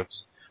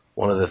costumes.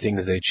 One of the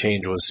things they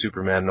changed was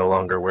Superman no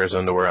longer wears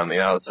underwear on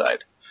the outside.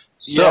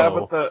 So, yeah,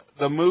 but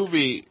the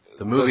movie...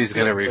 The movie's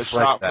going to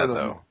reflect that,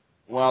 though.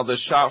 Well, the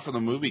shot for the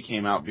movie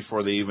came out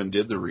before they even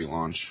did the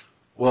relaunch.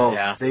 Well,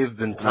 yeah. they've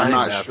been planning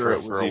that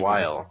for a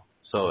while,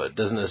 so it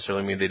doesn't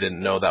necessarily mean they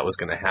didn't know that was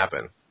going to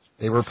happen.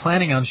 They were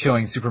planning on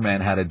showing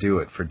Superman how to do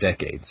it for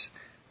decades,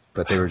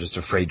 but they were just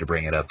afraid to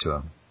bring it up to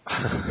him.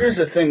 Here's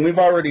the thing. We've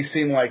already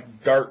seen,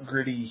 like, dark,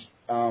 gritty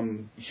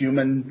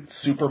human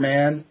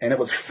Superman, and it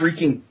was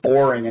freaking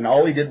boring, and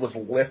all he did was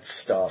lift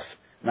stuff.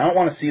 And I don't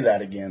want to see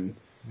that again.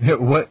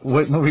 What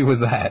movie was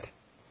that?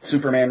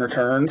 Superman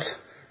Returns.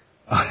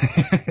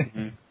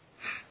 Okay.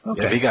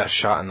 Yeah, he got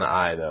shot in the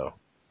eye, though.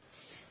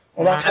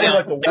 Well, that's kind of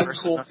like the one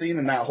cool scene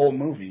in that whole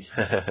movie.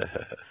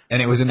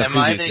 And it was in the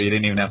preview, so you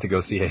didn't even have to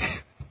go see it.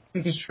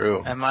 It's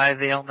true. Am I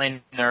the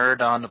only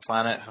nerd on the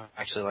planet who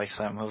actually likes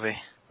that movie?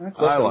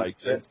 I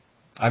liked it.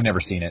 I've never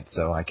seen it,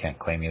 so I can't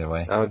claim either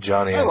way. Oh,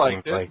 Johnny, I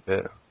liked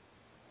it.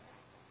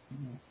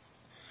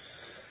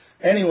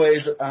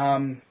 Anyways,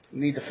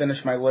 need to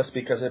finish my list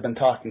because I've been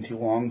talking too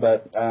long,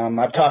 but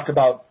I've talked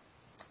about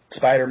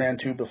Spider-Man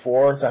 2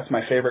 before. That's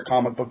my favorite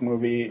comic book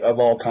movie of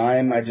all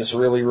time. I just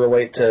really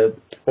relate to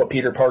what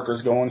Peter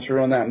Parker's going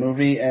through in that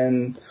movie,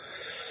 and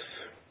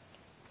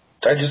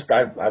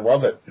I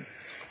love it.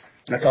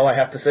 That's all I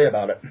have to say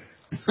about it.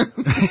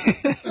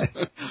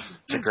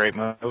 It's a great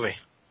movie.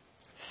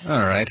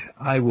 All right,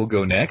 I will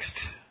go next.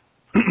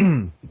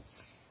 All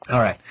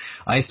right,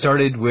 I'm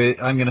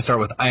going to start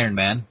with Iron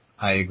Man.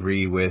 I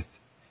agree with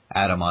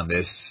Adam on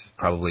this.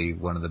 Probably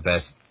one of the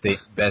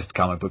best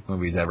comic book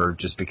movies ever,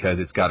 just because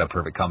it's got a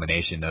perfect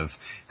combination of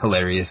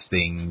hilarious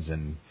things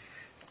and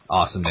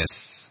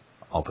awesomeness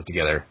all put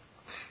together.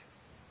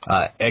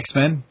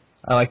 X-Men.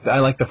 I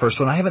like the first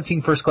one. I haven't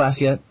seen First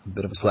Class yet. A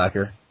bit of a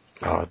slacker.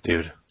 Oh,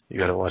 dude, you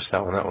got to watch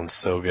that one. That one's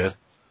so good.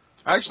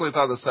 I actually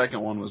thought the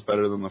second one was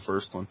better than the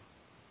first one.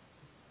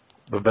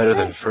 But better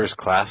than First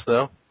Class,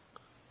 though?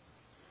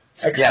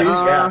 X2,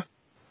 yeah.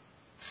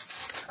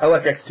 I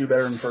like X2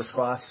 better than First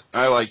Class.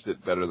 I liked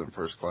it better than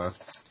First Class.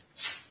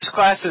 First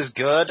Class is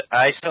good.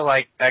 I still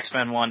like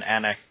X-Men 1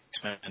 and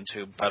X-Men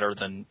 2 better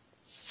than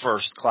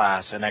First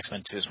Class, and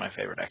X-Men 2 is my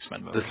favorite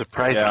X-Men movie. The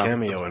surprise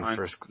cameo in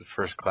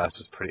First Class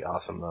was pretty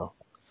awesome, though.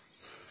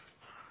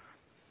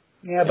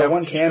 Yeah, but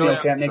one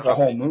cameo can't make a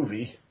whole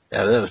movie.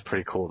 Yeah, that was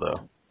pretty cool,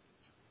 though.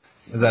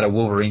 Is that a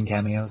Wolverine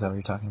cameo? Is that what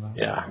you're talking about?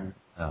 Yeah.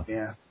 Oh.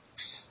 Yeah.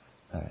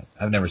 All right.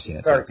 I've never seen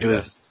it. Sorry.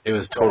 It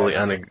was totally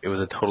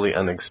a totally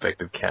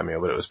unexpected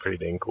cameo, but it was pretty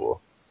dang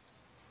cool.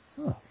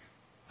 Oh.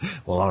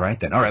 Well, all right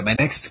then. All right, my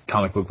next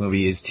comic book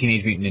movie is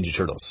Teenage Mutant Ninja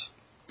Turtles.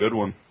 Good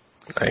one.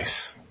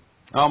 Nice.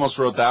 I almost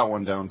wrote that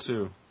one down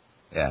too.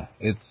 Yeah,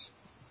 it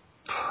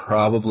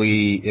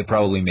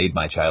probably made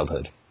my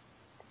childhood.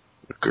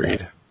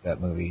 Agreed. That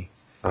movie.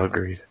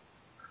 Agreed.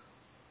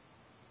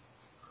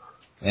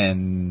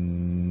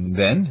 And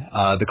then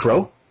The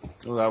Crow.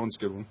 Oh, that one's a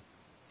good one.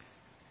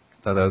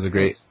 Thought that was a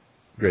great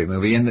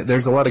movie, and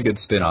there's a lot of good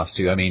spin-offs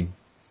too. I mean,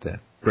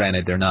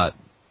 granted, they're not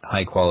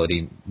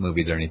high-quality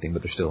movies or anything,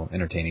 but they're still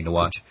entertaining to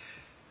watch.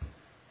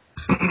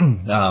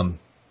 Yeah,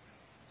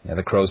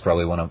 The Crow's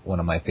probably one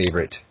of my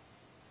favorite.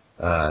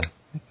 I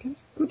guess,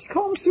 would you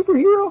call him a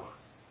superhero?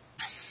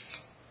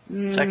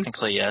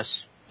 Technically,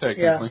 yes.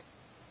 Technically.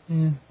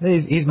 Yeah.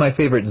 He's my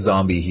favorite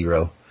zombie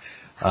hero.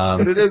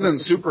 But it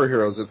isn't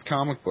superheroes, it's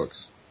comic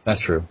books.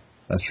 That's true.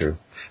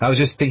 I was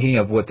just thinking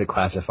of what to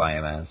classify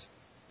him as.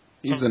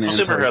 He's an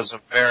superhero is a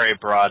very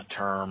broad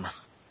term.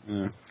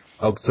 Yeah.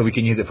 Oh, so we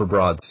can use it for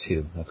broads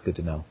too. That's good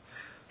to know.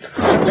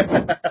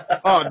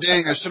 Oh,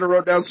 dang, I should have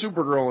wrote down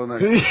Supergirl in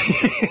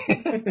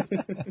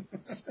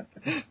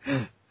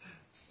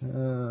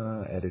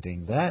there.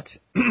 Editing that.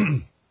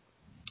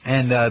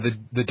 And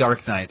the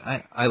Dark Knight.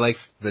 I like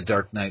the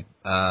Dark Knight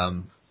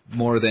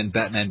more than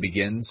Batman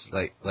Begins.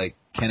 Like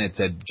Ken had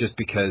said, just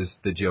because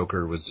the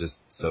Joker was just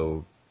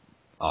so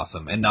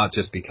awesome, and not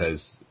just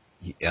because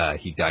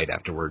he died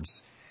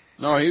afterwards.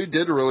 No, he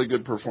did a really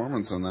good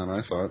performance in that,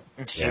 I thought.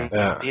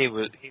 Yeah.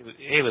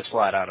 He was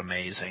flat out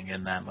amazing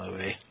in that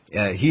movie.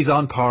 He's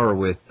on par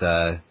with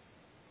the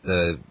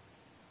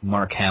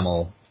Mark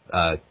Hamill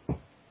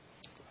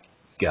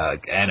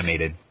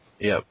animated.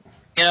 Yep.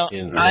 You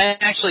know, I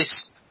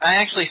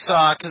actually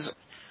saw, because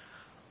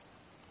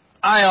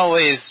I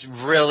always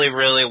really,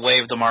 really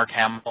wave the Mark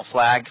Hamill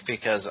flag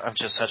because I'm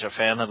just such a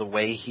fan of the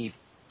way he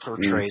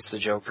portrays the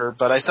Joker.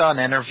 But I saw an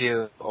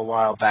interview a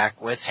while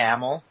back with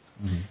Hamill,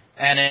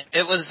 and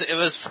it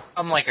was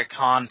from like a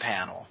con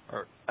panel,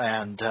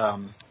 and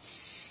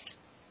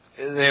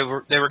they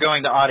were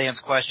going to audience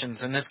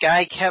questions, and this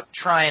guy kept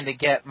trying to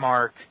get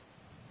Mark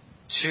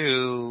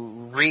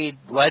to read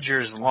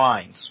Ledger's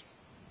lines.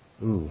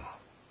 Ooh.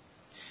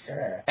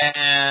 Yeah.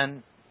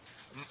 And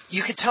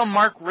you could tell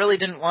Mark really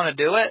didn't want to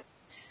do it,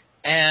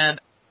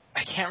 and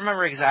I can't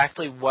remember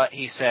exactly what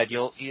he said.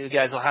 You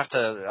guys will have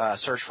to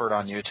search for it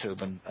on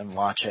YouTube and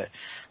watch it.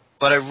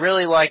 But I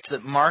really liked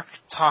that Mark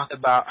talked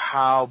about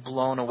how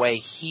blown away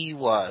he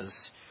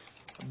was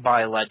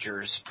by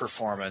Ledger's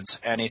performance,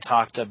 and he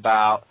talked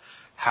about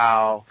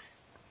how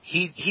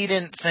he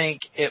didn't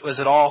think it was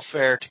at all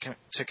fair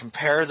to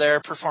compare their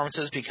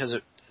performances because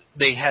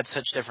they had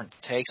such different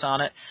takes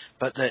on it,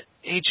 but that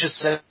he just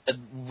said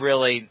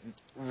really,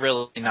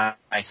 really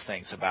nice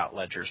things about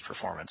Ledger's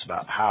performance,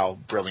 about how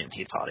brilliant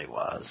he thought he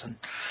was, and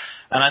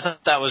I thought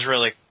that was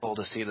really cool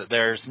to see that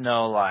there's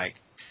no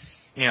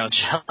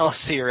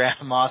jealousy or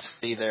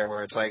animosity there,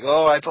 where it's like,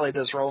 oh, I played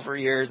this role for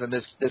years, and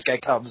this guy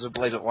comes and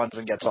plays it once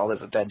and gets all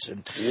this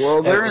attention.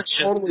 Well, there's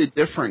totally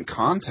different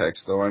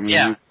context, though. I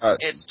mean,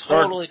 it's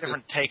totally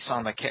different takes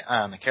on the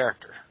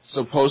character.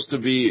 Supposed to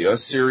be a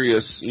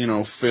serious,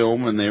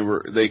 film, and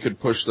they could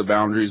push the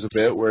boundaries a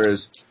bit.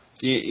 Whereas,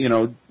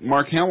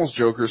 Mark Hamill's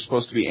Joker is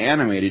supposed to be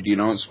animated.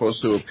 It's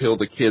supposed to appeal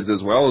to kids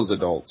as well as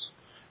adults,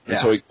 and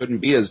so he couldn't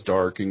be as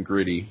dark and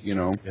gritty.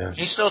 Yeah.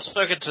 He still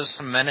took it to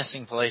some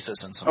menacing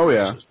places in some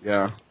places.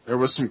 Yeah. There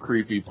was some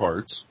creepy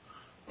parts,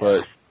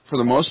 but for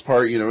the most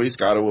part, he's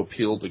got to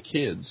appeal to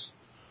kids.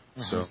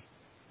 So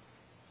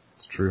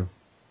it's true.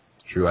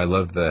 It's true. I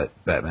loved that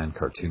Batman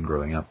cartoon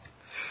growing up.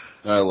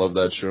 I love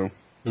that show.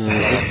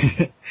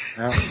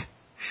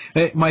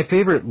 My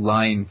favorite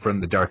line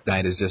from The Dark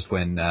Knight is just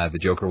when the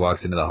Joker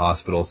walks into the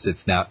hospital,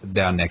 sits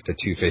down next to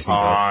Two-Face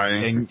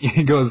and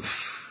he goes,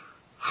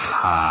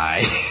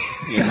 "Hi."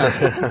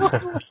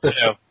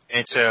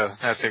 Me too.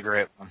 That's a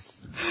great one.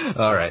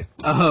 All right.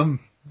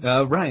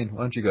 Ryan,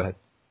 why don't you go ahead?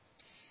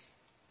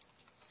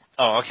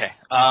 Oh, okay.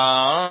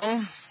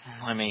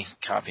 Let me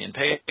copy and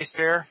paste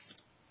here.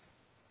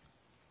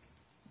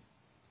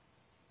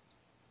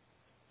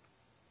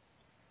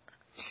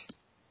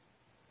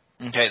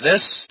 Okay,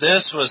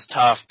 this was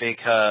tough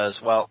because,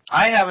 well,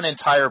 I have an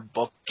entire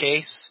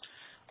bookcase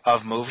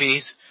of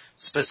movies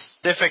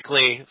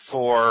specifically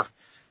for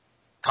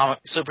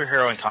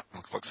superhero and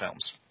comic book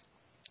films.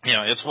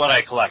 It's what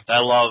I collect. I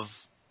love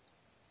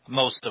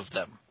most of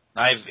them.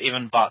 I've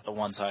even bought the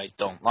ones I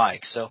don't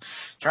like. So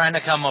trying to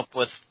come up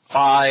with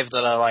 5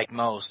 that I like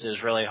most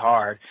is really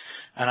hard.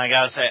 And I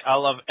gotta say, I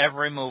love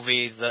every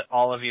movie that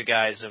all of you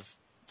guys have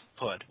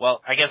put.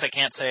 Well, I guess I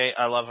can't say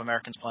I love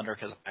American Splendor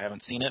because I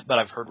haven't seen it, but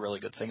I've heard really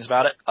good things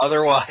about it.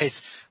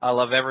 Otherwise, I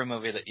love every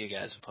movie that you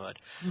guys have put.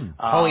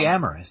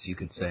 Polyamorous, you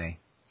could say.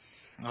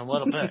 A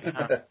little bit,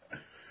 yeah.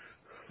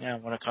 Yeah,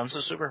 when it comes to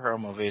superhero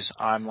movies,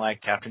 I'm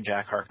like Captain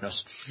Jack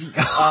Harkness.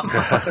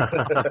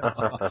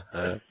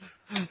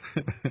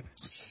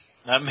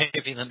 That may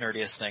be the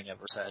nerdiest thing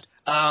ever said.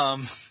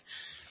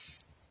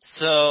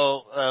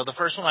 So the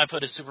first one I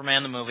put is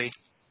Superman the movie.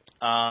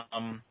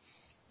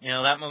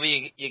 That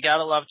movie you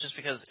gotta love just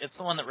because it's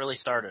the one that really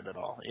started it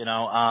all.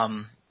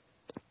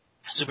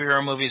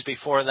 Superhero movies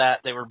before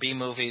that, they were B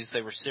movies,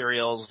 they were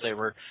serials, they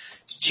were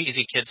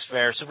cheesy kids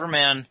fare.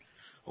 Superman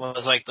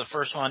was like the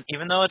first one,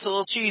 even though it's a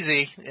little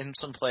cheesy in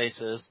some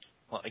places.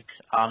 Like,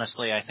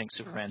 honestly, I think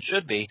Superman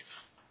should be.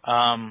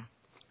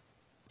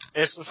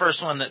 It's the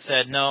first one that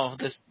said, no,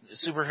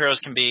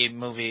 superheroes can be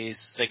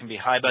movies, they can be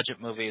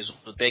high-budget movies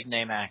with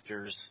big-name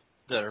actors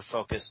that are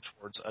focused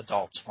towards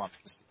adult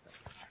films.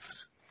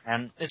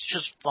 And it's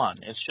just fun.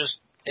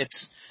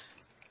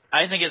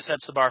 I think it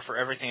sets the bar for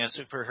everything a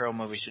superhero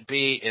movie should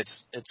be.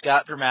 It's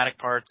got dramatic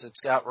parts, it's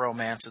got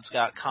romance, it's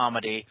got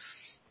comedy,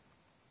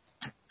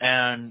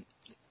 and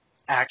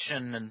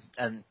action,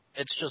 and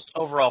it's just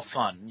overall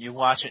fun. You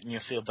watch it and you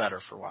feel better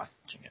for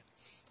watching it.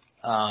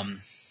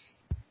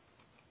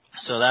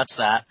 So that's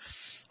that.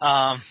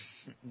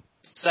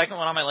 Second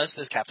one on my list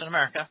is Captain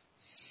America.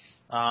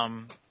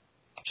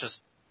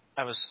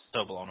 I was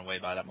so blown away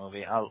by that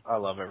movie. I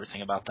love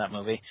everything about that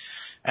movie.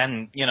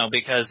 And,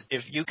 because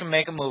if you can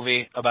make a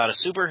movie about a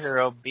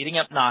superhero beating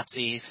up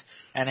Nazis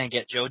and then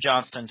get Joe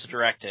Johnston to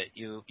direct it,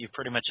 you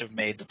pretty much have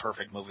made the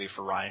perfect movie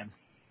for Ryan.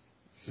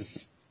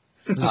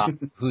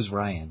 Who's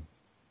Ryan?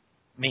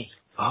 Me.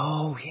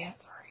 Oh, yeah,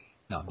 sorry.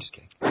 No, I'm just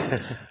kidding.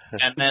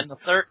 And then the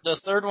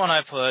third one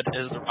I put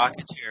is The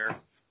Rocketeer,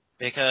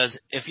 Because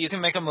if you can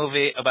make a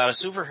movie about a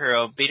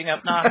superhero beating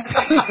up Nazis,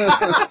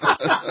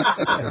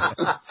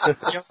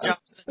 Joe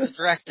Johnston to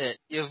direct it,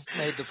 you've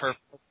made the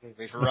perfect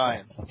movie for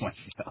Ryan. Oh my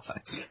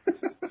god.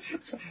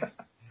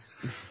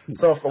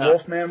 So if the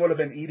Wolfman would have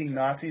been eating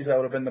Nazis, that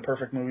would have been the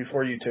perfect movie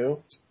for you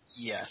too?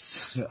 Yes.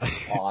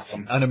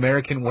 Awesome. An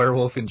American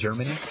Werewolf in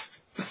Germany?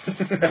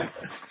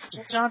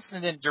 Joe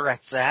Johnston didn't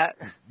direct that.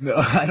 No,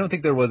 I don't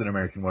think there was an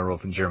American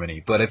Werewolf in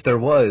Germany. But if there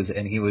was,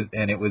 and it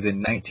was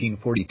in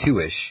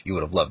 1942-ish, you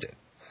would have loved it.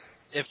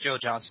 If Joe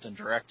Johnston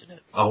directed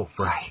it. Oh,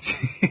 right.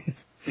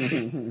 I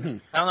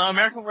don't know.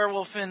 American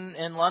Werewolf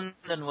in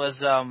London was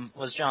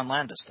John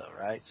Landis, though,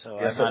 right? So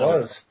Yes, it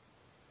was.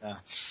 Yeah,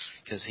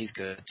 because he's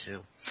good too.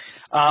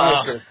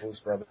 Blues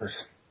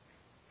Brothers.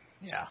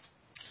 Yeah.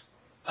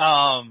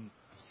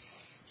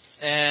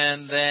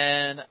 And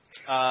then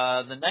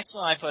the next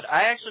one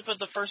I actually put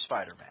the first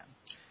Spider-Man,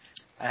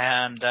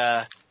 and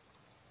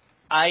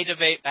I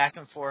debate back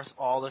and forth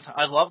all the time.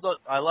 I love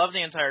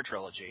the entire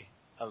trilogy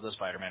of the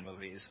Spider-Man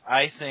movies.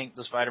 I think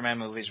the Spider-Man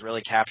movies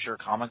really capture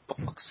comic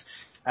books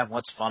and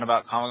what's fun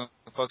about comic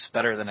books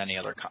better than any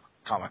other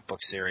comic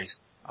book series.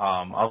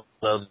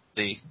 Although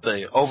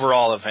the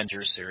overall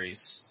Avengers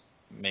series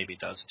maybe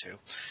does too.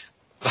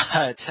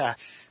 But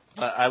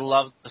I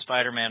love the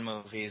Spider-Man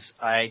movies.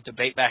 I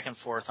debate back and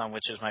forth on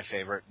which is my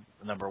favorite,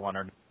 number 1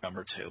 or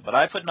number 2. But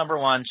I put number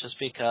 1 just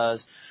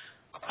because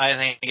I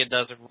think it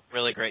does a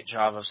really great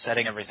job of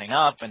setting everything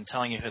up and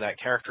telling you who that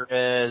character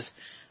is,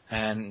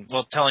 and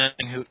telling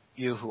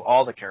you who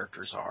all the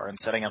characters are and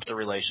setting up the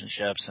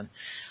relationships. And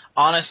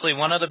honestly,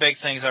 one of the big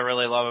things I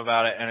really love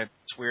about it, and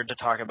it's weird to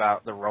talk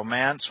about the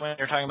romance when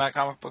you're talking about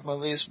comic book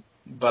movies,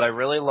 but I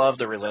really love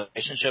the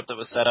relationship that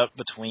was set up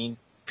between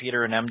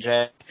Peter and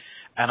MJ,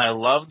 and I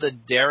love the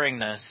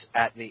daringness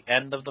at the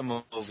end of the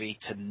movie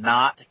to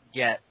not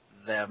get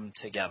them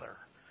together.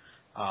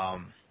 I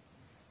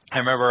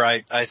remember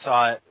I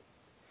saw it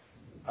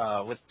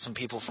with some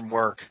people from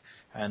work,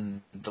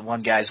 and the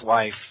one guy's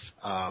wife,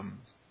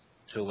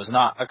 who was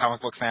not a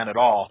comic book fan at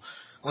all,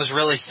 was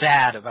really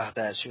sad about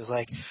that. She was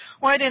like,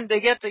 "Why didn't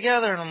they get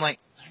together?" And I'm like,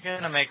 "They're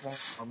gonna make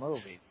more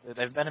movies.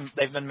 They've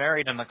been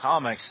married in the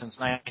comics since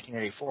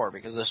 1984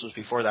 because this was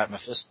before that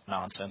Mephisto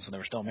nonsense, and they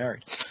were still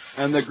married."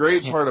 And the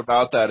great part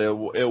about that,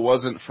 it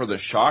wasn't for the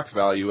shock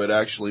value. It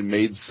actually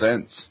made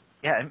sense.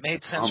 Yeah, it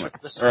made sense. In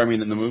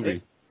the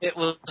movie. It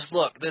was,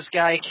 look, this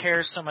guy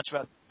cares so much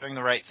about doing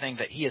the right thing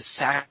that he is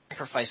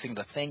sacrificing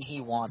the thing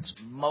he wants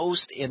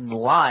most in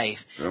life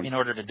in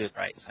order to do the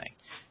right thing.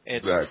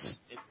 It's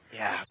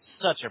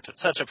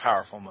such a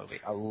powerful movie.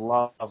 I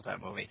love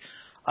that movie.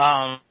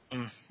 And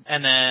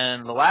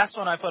then the last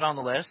one I put on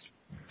the list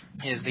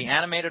is the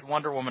animated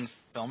Wonder Woman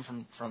film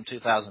from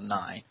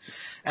 2009.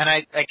 And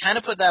I kind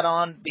of put that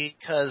on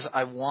because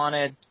I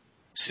wanted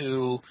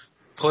to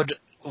put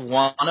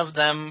one of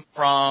them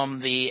from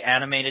the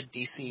animated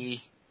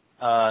DC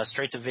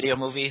straight-to-video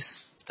movies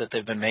that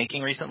they've been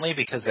making recently,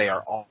 because they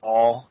are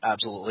all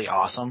absolutely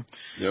awesome.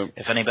 Yep.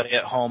 If anybody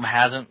at home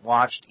hasn't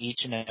watched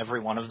each and every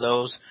one of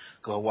those,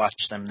 go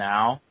watch them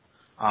now.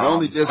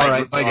 All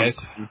right, bye guys.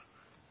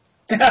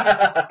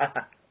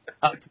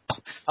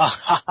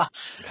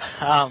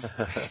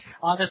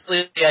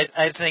 Honestly,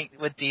 I think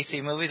with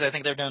DC movies, I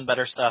think they're doing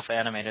better stuff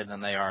animated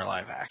than they are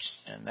live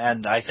action,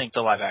 and I think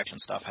the live action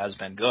stuff has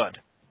been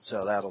good.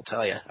 So that'll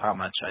tell you how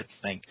much I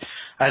think.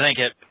 I think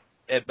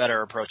it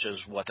better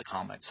approaches what the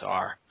comics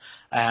are.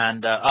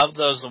 And of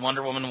those, the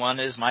Wonder Woman one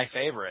is my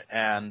favorite.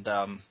 And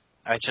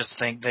I just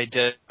think they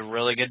did a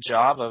really good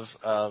job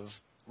of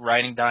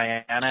writing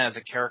Diana as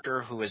a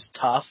character who is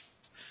tough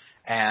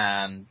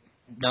and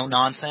no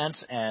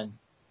nonsense and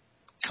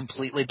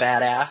completely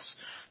badass,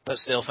 but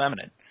still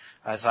feminine.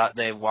 I thought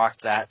they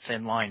walked that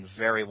thin line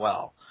very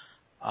well.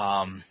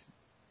 And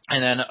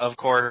then, of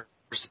course,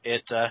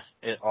 it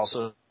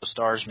also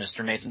stars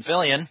Mr. Nathan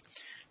Fillion,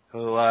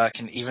 who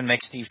can even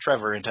make Steve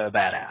Trevor into a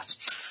badass.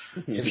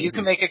 If you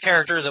can make a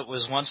character that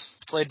was once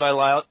played by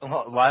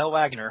Lyle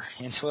Wagner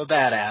into a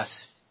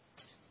badass,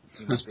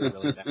 you must be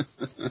really bad.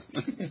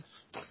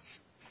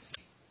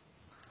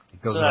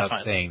 It goes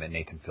without saying that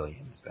Nathan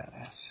Fillion is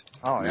badass.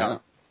 Oh, yeah.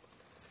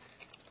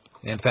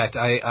 In fact,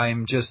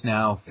 I'm just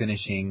now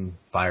finishing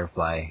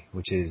Firefly,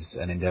 which is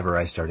an endeavor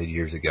I started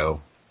years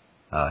ago,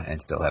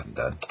 and still haven't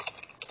done.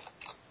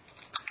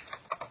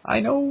 I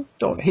know,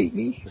 don't hate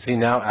me. See,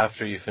 now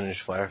after you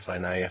finish Firefly,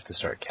 now you have to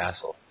start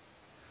Castle.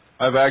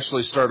 I've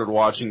actually started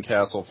watching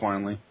Castle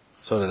finally.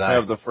 So did I. I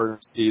have the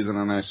first season,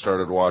 and I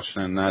started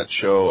watching, and that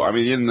show, I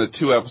mean, in the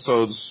 2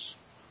 episodes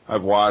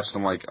I've watched,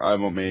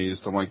 I'm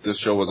amazed. I'm like, this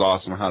show was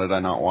awesome. How did I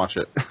not watch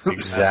it?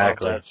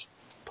 Exactly.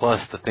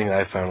 Plus, the thing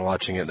I found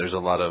watching it, there's a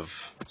lot of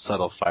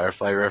subtle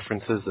Firefly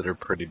references that are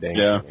pretty dang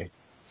funny.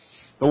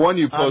 The one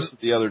you posted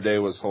the other day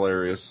was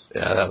hilarious.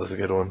 Yeah, that was a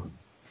good one.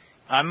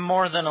 I'm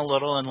more than a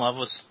little in love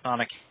with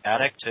Stana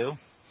Katic, too.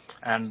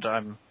 And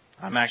I'm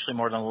actually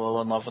more than a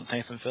little in love with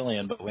Nathan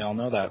Fillion, but we all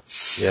know that.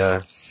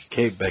 Yeah,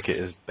 Kate Beckett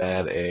is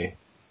bad A.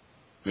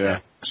 Yeah.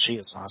 She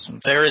is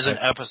awesome. There is an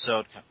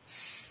episode.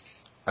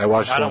 I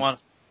watched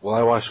Well,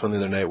 I watched one the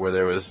other night where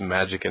there was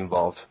magic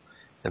involved,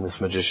 and this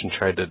magician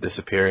tried to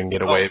disappear and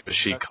get away, but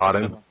she caught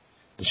him.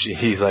 And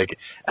he's like,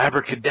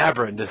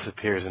 abracadabra, and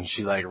disappears, and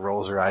she like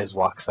rolls her eyes,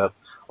 walks up,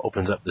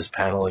 opens up this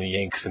panel, and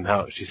yanks him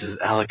out. She says,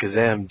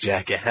 "Alakazam,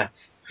 jackass."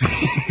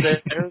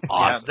 Awesome.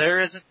 Yeah,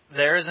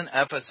 there is an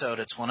episode,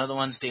 it's one of the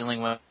ones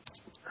dealing with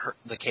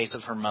the case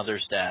of her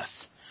mother's death,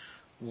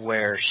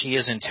 where she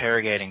is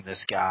interrogating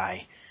this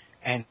guy,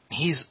 and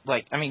he's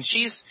like, I mean,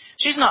 she's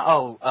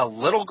not a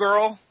little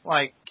girl,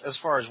 like, as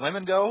far as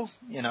women go,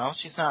 you know,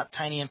 she's not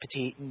tiny and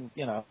petite, and,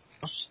 you know,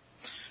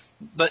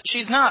 but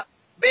she's not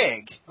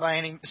big by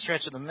any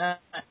stretch of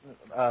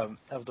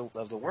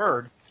the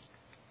word.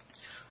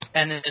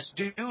 And this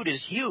dude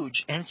is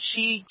huge, and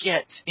she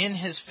gets in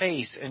his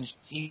face, and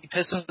he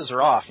pisses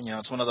her off. And, you know,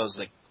 it's one of those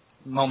like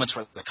moments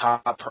where the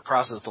cop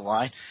crosses the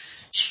line.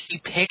 She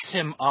picks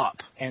him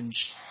up and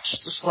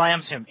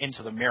slams him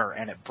into the mirror,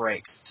 and it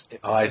breaks.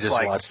 I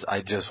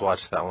just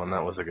watched that one.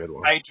 That was a good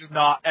one. I do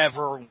not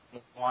ever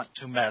want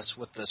to mess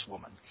with this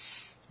woman.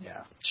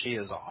 Yeah, she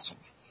is awesome.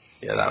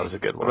 Yeah, that was a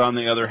good one. But on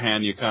the other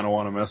hand, you kind of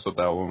want to mess with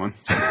that woman.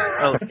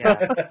 Oh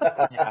yeah,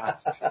 yeah.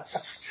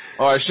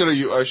 Oh, I should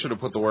have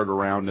put the word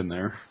 "around" in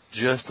there.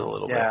 Just a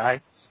little bit. Yeah,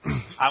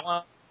 I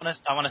want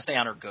to stay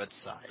on her good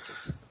side.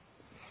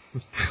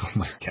 Oh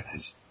my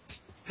gosh.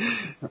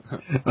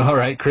 All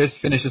right, Chris,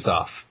 finish us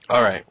off.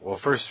 All right. Well,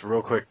 first,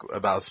 real quick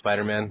about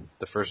Spider-Man,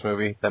 the first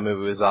movie. That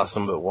movie was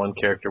awesome, but one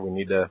character we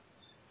need to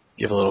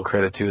give a little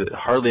credit to that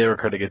hardly ever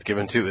credit gets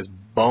given to is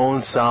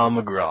Bonesaw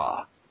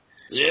McGraw.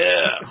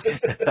 Yeah.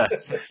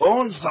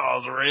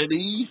 Bonesaw's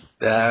ready.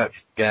 That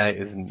guy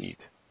is neat.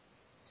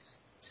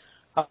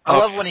 I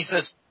love when he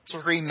says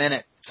 3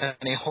 minutes and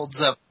he holds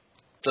up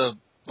the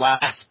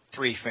last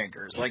 3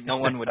 fingers like no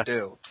one would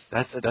do.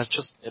 That's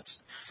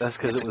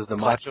because it was the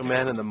Macho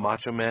Man, and the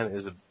Macho Man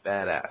is a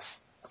badass.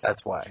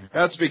 That's why.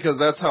 That's because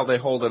that's how they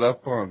hold it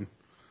up on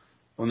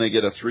when they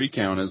get a 3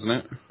 count, isn't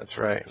it? That's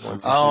right.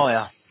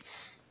 Yeah.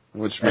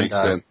 Which makes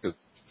sense.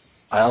 'Cause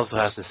I also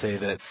have to say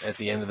that at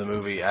the end of the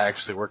movie, I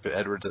actually worked at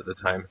Edwards at the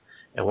time,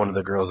 and one of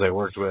the girls I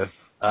worked with,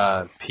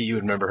 Pete, you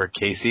would remember her,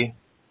 Casey?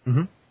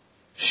 Mm-hmm.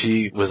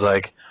 She was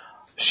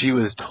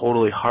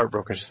totally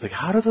heartbroken. She's like,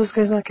 how do those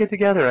guys not get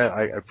together?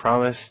 I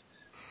promise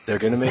they're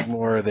going to make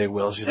more, they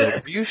will. She's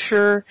like, are you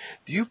sure?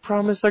 Do you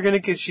promise they're going to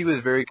get... She was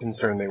very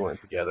concerned they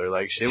weren't together.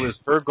 Like, it was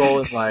her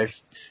goal in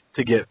life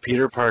to get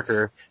Peter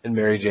Parker and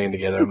Mary Jane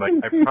together. I'm like,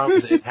 I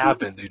promise it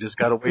happens. You just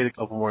got to wait a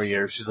couple more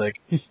years. She's like,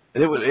 and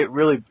it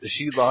really,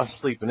 she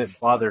lost sleep, and it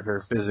bothered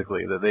her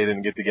physically that they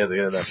didn't get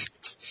together.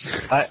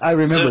 I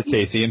remember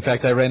Casey. In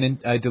fact,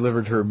 I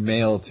delivered her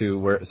mail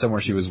to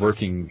somewhere she was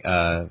working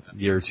a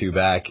year or two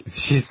back.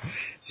 She's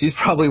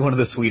probably one of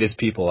the sweetest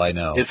people I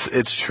know.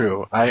 It's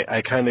true.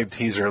 I kind of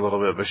tease her a little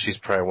bit, but she's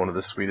probably one of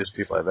the sweetest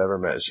people I've ever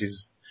met.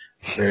 She's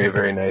a very,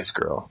 very nice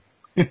girl.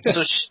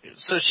 So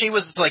she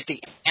was like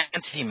the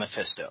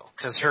anti-Mephisto,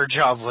 because her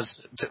job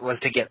was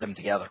to get them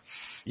together.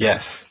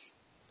 Yes.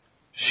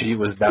 She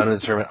was bound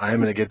and determined, I'm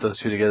going to get those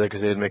two together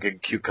because they'd make a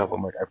cute couple.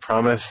 I'm like, I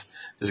promise,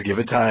 just give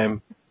it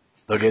time.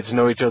 They'll get to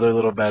know each other a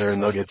little better,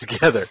 and they'll get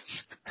together.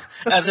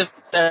 As if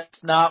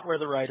that's not where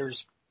the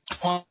writers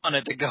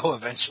wanted to go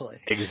eventually.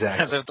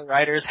 Exactly. As if the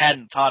writers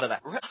hadn't thought of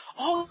that.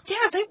 Oh, yeah,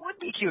 they would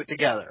be cute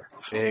together.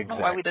 Exactly. I don't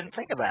know why we didn't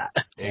think of that.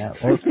 Yeah,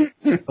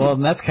 well,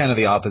 and that's kind of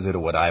the opposite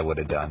of what I would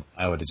have done.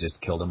 I would have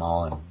just killed them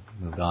all and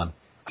moved on.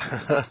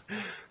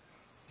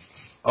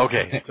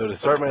 Okay, so to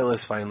start my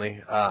list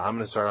finally, I'm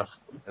going to start off,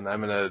 and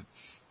I'm going to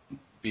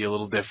be a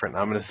little different.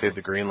 I'm going to say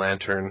the Green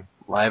Lantern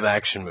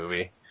live-action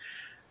movie.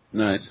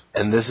 Nice.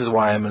 And this is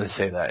why I'm going to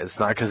say that. It's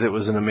not because it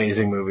was an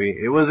amazing movie.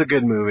 It was a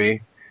good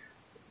movie.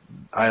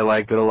 I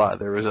liked it a lot.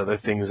 There was other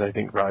things I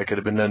think probably could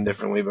have been done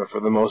differently, but for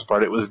the most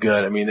part, it was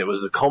good. I mean, it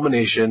was the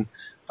culmination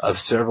of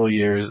several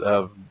years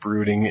of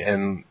brooding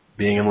and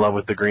being in love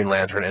with the Green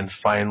Lantern, and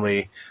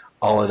finally,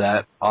 all of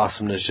that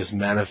awesomeness just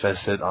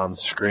manifested on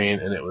screen,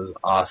 and it was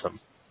awesome.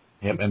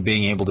 Yep, and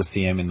being able to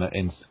see him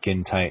in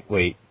skin tight.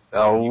 Wait.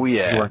 Oh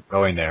yeah. You weren't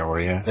going there, were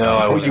you? No,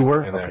 I wasn't. You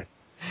were going there.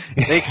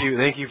 Okay.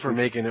 Thank you for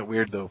making it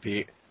weird, though,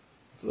 Pete.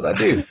 That's what I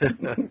do.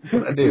 That's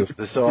what I do.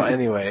 So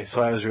anyway,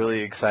 I was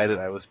really excited.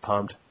 I was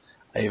pumped.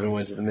 I even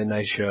went to the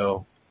midnight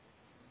show.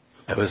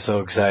 I was so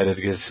excited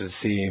to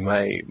see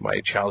my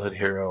childhood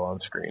hero on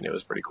screen. It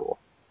was pretty cool.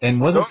 And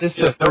wasn't this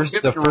the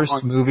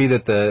first movie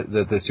that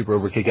the Super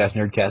Over Kick-Ass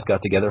Nerdcast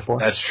got together for?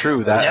 That's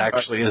true. That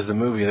actually is the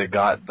movie that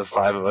got the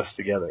 5 of us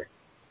together.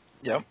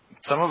 Yep.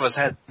 Some of us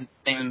hadn't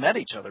even met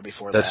each other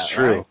before that. That's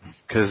true.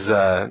 Because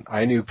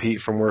I knew Pete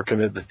from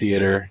working at the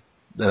theater.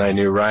 Then I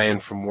knew Ryan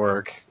from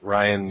work.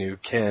 Ryan knew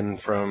Ken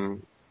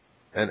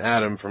and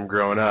Adam from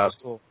growing up.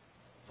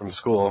 From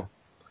school.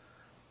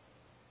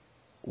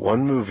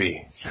 One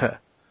movie.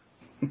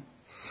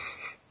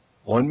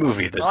 One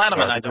movie that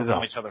Adam and I don't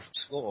know each other from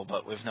school,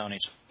 but we've known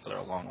each other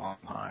a long, long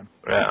time.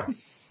 Yeah.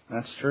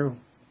 That's true.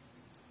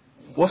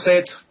 We'll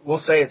say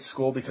it's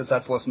school because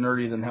that's less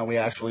nerdy than how we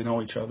actually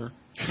know each other.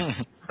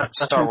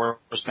 Star Wars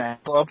fan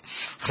club.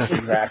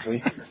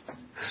 Exactly.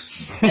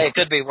 Hey, it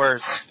could be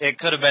worse. It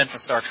could have been the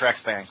Star Trek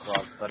fan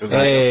club. But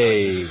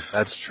Hey.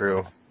 That's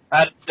true.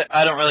 I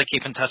don't really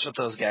keep in touch with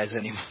those guys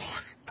anymore.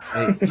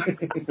 Hey.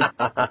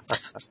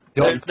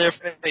 Don't. They're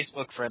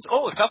Facebook friends.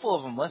 Oh, a couple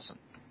of them listen.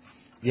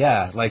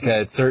 Yeah, like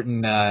a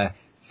certain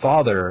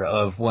father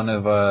of one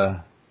of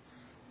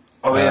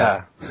Oh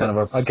one of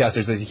our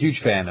podcasters is a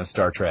huge fan of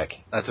Star Trek.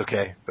 That's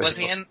okay. But Was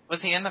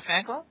he in the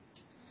fan club?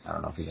 I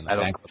don't know if he's in I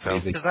the don't fan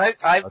club. think so.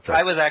 Because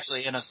I was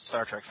actually in a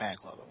Star Trek fan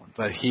club at one point.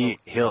 But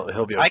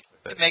he'll be. I Okay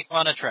with can it. make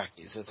fun of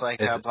Trekkies. It's like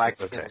how black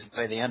people okay. can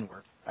say the N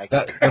word.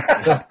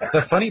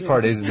 The funny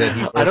part is that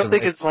he. I don't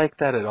think it's like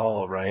that at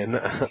all, Ryan.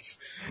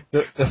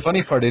 The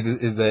funny part is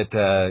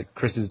that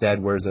Chris's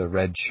dad wears a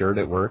red shirt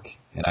at work,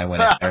 and I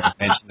went in there and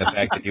mentioned the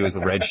fact that he was a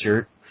red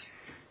shirt.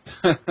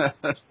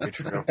 That's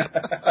pretty true.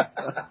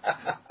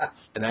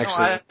 And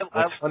actually,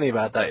 what's funny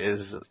about that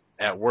is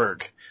at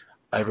work,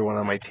 everyone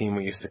on my team,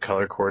 we used to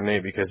color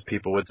coordinate because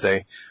people would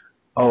say,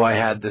 oh, I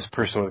had this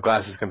person with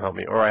glasses come help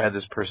me, or I had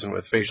this person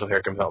with facial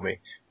hair come help me,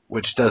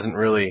 which doesn't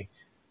really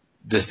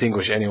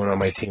distinguish anyone on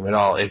my team at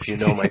all if you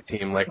know my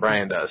team like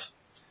Ryan does.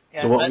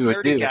 Yeah, so what that we would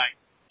nerdy do, guy.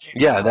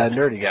 yeah, that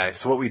nerdy guy.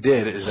 So what we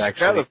did is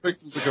actually Gotta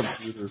fix the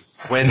computers.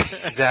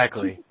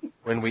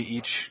 when we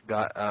each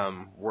got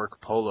work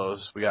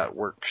polos, we got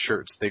work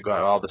shirts. They got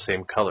all the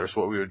same color.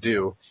 So what we would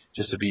do,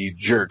 just to be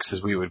jerks,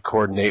 is we would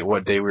coordinate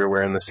what day we were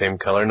wearing the same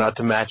color, not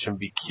to match and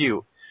be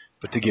cute,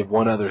 but to give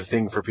one other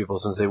thing for people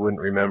since they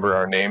wouldn't remember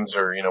our names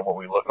or what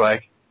we look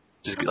like.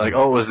 Just like,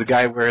 oh, it was the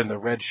guy wearing the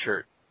red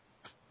shirt.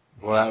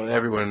 Well,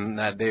 everyone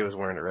that day was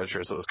wearing a red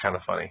shirt, so it was kind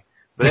of funny.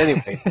 But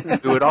anyway,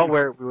 we would all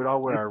wear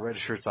our red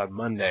shirts on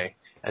Monday,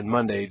 and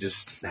Monday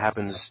just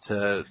happens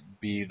to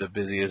be the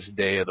busiest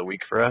day of the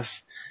week for us.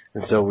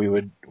 And so we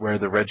would wear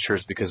the red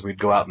shirts because we'd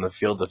go out in the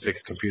field to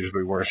fix computers, but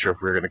we weren't sure if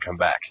we were going to come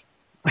back.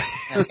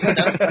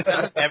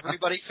 Doesn't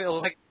everybody feel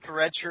like a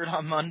red shirt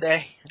on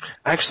Monday?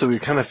 Actually, we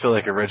kind of feel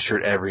like a red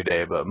shirt every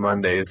day, but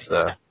Monday's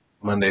the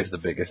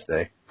biggest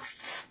day.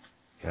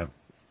 Yep.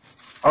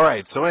 All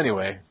right, so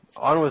anyway,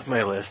 on with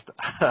my list.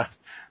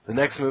 The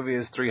next movie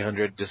is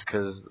 300, just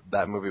because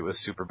that movie was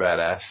super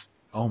badass.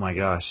 Oh my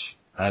gosh,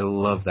 I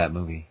love that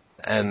movie.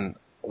 And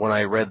when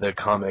I read the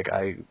comic,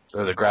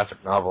 or the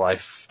graphic novel, I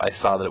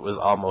saw that it was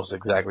almost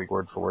exactly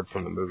word for word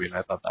from the movie, and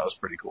I thought that was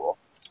pretty cool.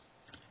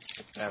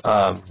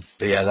 But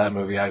yeah, that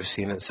movie, I've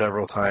seen it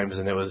several times,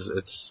 and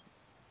it's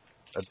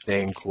a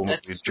dang cool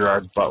movie.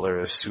 Gerard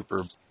Butler is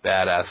super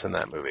badass in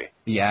that movie.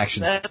 The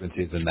action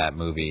sequences in that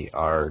movie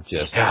are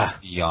just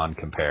beyond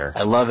compare.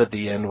 I love at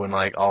the end when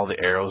like all the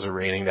arrows are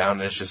raining down,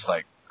 and it's just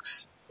like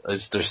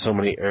there's so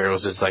many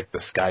arrows, it's like the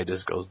sky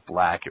just goes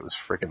black. It was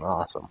freaking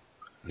awesome.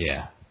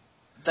 Yeah.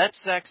 That's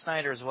Zack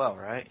Snyder as well,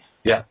 right?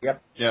 Yeah.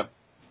 Yep.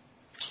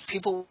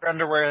 People wear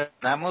underwear in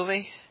that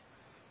movie?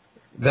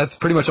 That's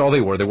pretty much all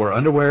they wore. They wore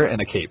underwear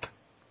and a cape.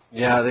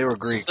 Yeah, they were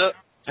Greek.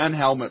 And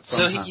helmets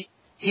sometimes. So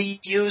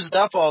he used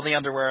up all the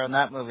underwear in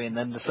that movie and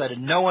then decided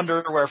no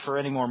underwear for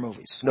any more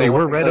movies. No, they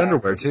were red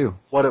underwear, too.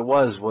 What it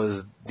was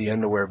the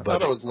underwear budget. I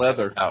thought it was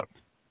leather. Out.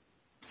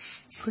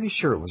 Pretty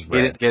sure it was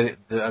red.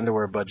 The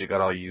underwear budget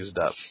got all used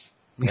up.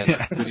 And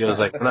the studio was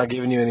like, we're not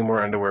giving you any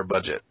more underwear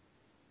budget.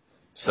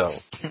 So.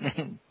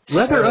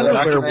 Leather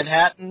underwear.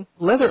 Manhattan.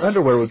 Leather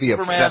underwear would be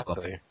Superman. a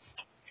problem.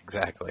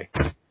 Exactly.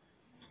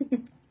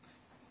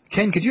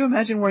 Ken, could you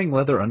imagine wearing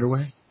leather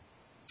underwear?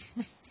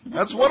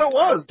 That's what it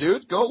was,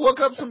 dude. Go look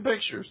up some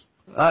pictures.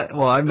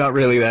 Well, I'm not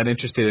really that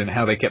interested in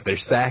how they kept their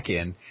sack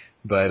in,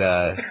 but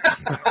I'm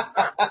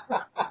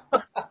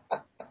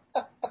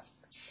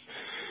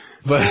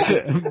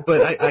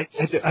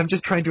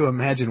just trying to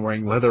imagine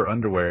wearing leather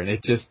underwear, and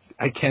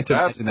I can't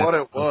imagine that. That's what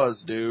it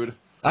was, dude.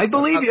 I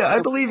believe you.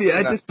 I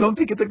just don't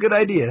think it's a good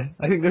idea.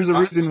 I think there's a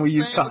reason we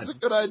use cotton. It's a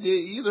good idea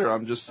either.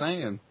 I'm just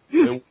saying.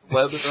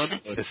 Leather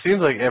underwear. It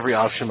seems like every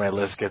option on my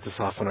list gets us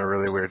off on a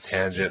really weird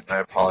tangent, and I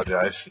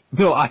apologize.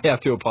 No, I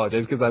have to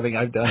apologize because I think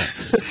I've done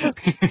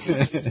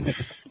it.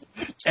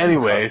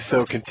 Anyway,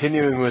 so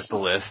continuing with the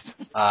list,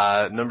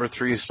 number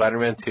 3 is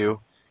Spider-Man 2.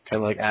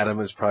 Kind of like Adam,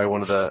 is probably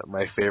one of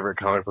my favorite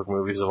comic book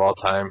movies of all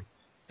time.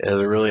 It has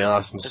a really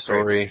awesome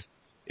story.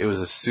 It was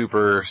a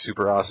super,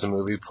 super awesome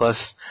movie.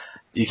 Plus,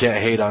 you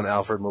can't hate on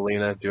Alfred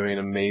Molina doing an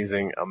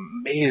amazing,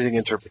 amazing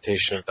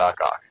interpretation of Doc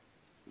Ock.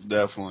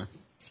 Definitely.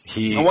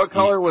 And what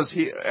color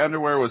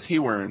underwear was he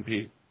wearing,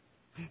 Pete?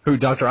 Who,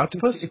 Dr.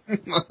 Octopus?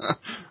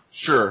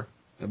 Sure.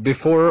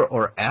 Before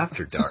or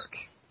after dark?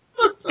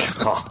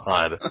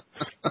 God.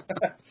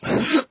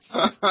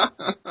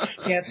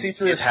 Can't see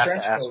through his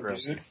trench coat,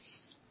 dude.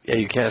 Yeah,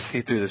 you can't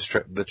see through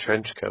the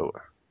trench coat.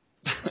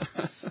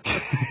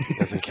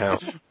 Doesn't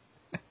count.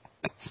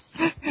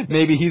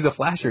 Maybe he's a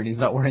flasher and he's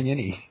not wearing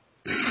any.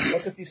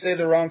 What if you say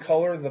the wrong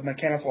color? The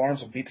mechanical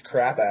arms will beat the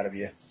crap out of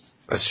you.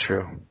 That's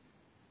true.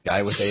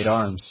 Guy with 8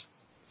 arms.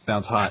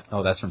 Sounds hot.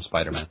 Oh, that's from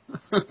Spider-Man.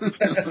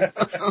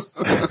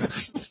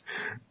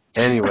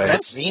 Anyway.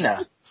 That's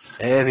Xena.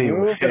 Anyway.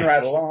 Moving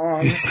right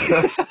along.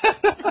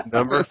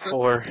 Number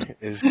 4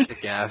 is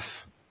Kick-Ass.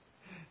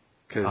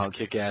 Because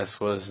Kick-Ass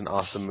was an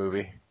awesome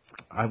movie.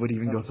 I would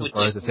even go so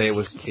far as to say it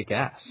was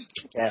kick-ass.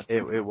 Yeah.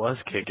 It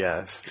was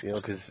kick-ass,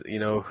 because,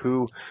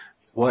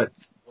 what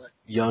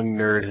young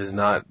nerd has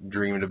not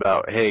dreamed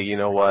about, hey, you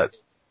know what,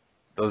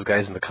 those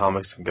guys in the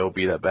comics can go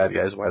beat up bad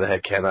guys, why the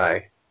heck can't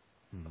I?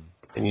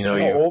 And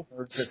old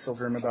nerds that still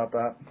dream about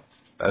that.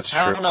 That's true.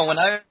 I don't know. When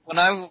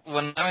I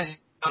was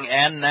young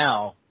and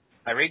now,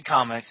 I read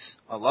comics.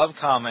 I love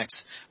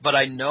comics, but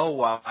I know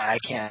why I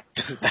can't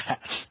do that.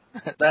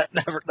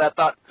 that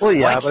thought. Well,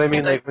 yeah, but I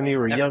mean, like, when you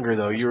were younger,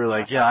 though, you were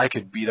like, yeah, I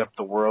could beat up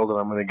the world, and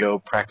I'm going to go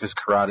practice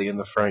karate in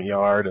the front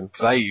yard, and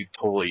because I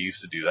totally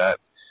used to do that.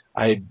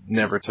 I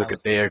never took a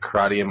day of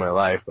karate in my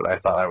life, but I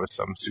thought I was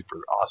some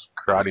super awesome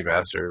karate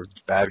master,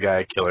 bad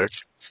guy killer.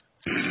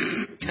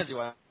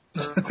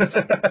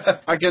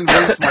 I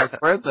convinced my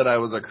friend that I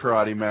was a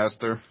karate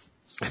master.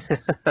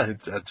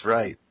 That's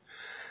right.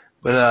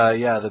 But,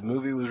 yeah, the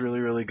movie was really,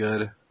 really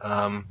good.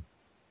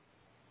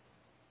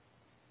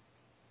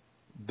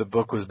 The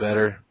book was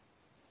better.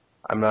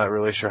 I'm not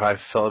really sure how I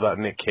felt about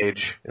Nick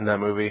Cage in that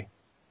movie.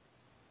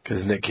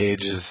 Because Nick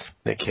Cage is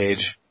Nick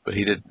Cage, but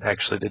he did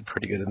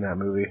pretty good in that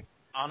movie.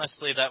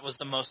 Honestly, that was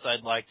the most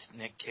I'd liked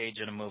Nick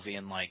Cage in a movie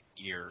in, like,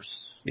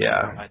 years.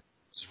 Yeah.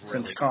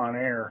 Since Con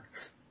Air.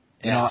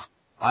 Yeah.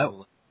 I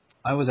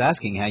was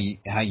asking how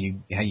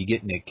you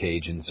get Nick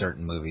Cage in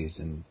certain movies,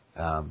 and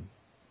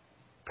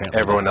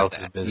apparently everyone else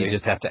is busy. You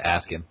just have to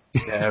ask him.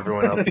 Yeah,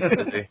 everyone else is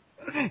busy.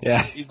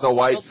 Yeah, he's the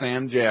white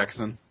Sam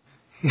Jackson.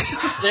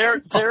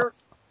 There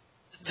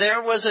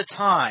was a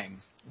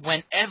time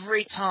when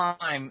every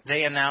time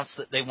they announced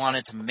that they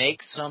wanted to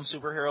make some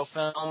superhero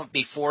film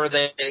before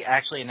they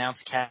actually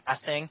announced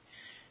casting,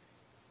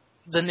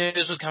 the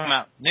news would come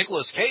out.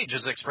 Nicolas Cage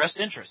has expressed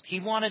interest. He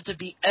wanted to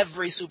be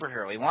every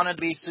superhero. He wanted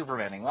to be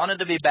Superman. He wanted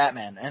to be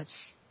Batman. And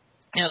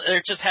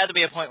there just had to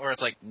be a point where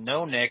it's like,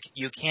 no, Nick,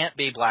 you can't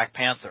be Black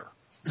Panther.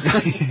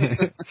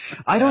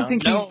 I don't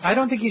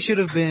think he should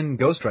have been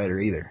Ghost Rider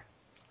either.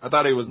 I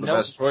thought he was the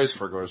best choice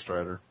for Ghost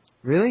Rider.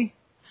 Really?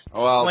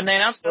 Well, when they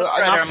announced Ghost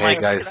Rider, I'm hey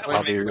like, guys,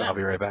 I'll be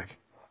right back.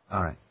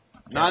 All right.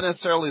 Not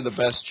necessarily the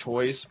best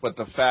choice, but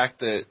the fact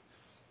that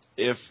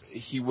if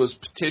he was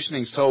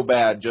petitioning so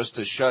bad just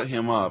to shut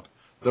him up,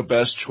 the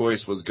best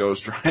choice was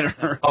Ghost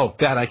Rider. Oh,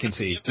 that I can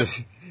see. Just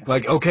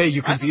like, okay,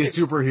 you can be a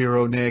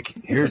superhero, Nick.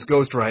 Here's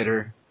Ghost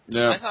Rider.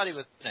 Yeah. I thought he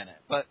was in it,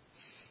 but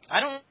I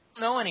don't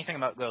know anything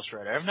about Ghost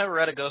Rider. I've never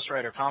read a Ghost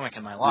Rider comic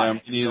in my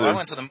life. Yeah, so I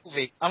went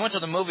to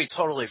the movie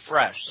totally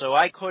fresh, so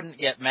I couldn't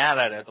get mad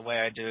at it the way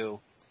I do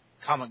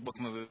comic book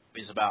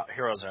movies about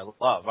heroes I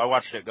love. I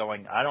watched it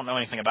going, I don't know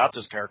anything about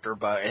this character,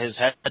 but his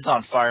head's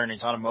on fire and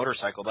he's on a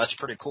motorcycle. That's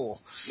pretty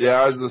cool.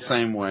 Yeah, I was the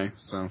same way,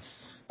 so.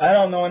 I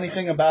don't know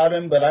anything about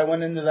him, but I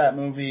went into that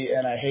movie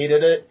and I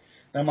hated it.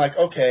 And I'm like,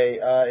 okay,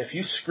 if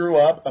you screw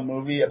up a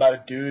movie about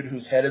a dude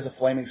whose head is a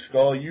flaming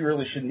skull, you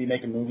really shouldn't be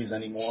making movies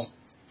anymore.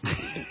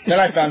 Then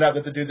I found out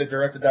that the dude that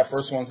directed that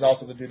first one is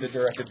also the dude that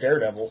directed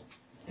Daredevil.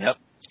 Yep.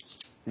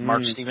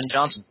 Mark Steven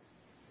Johnson.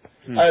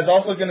 I was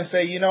also going to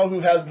say, you know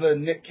who has the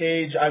Nick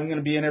Cage, I'm going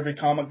to be in every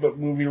comic book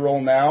movie role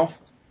now?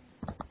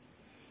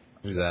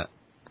 Who's that?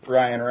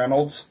 Ryan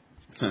Reynolds.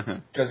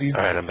 Because he's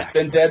right,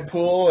 been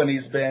Deadpool and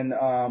he's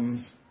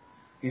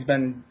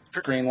been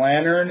Green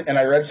Lantern. And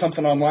I read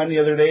something online the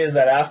other day is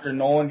that after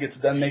Nolan gets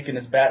done making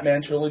his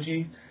Batman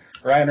trilogy,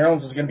 Ryan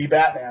Reynolds is going to be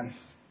Batman.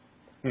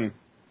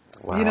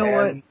 Wow. You know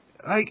what?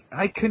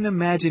 I couldn't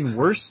imagine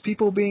worse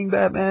people being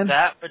Batman.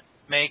 That would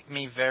make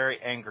me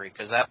very angry,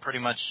 because that pretty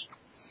much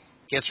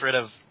gets rid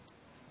of...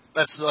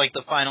 That's like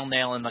the final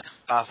nail in the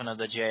coffin of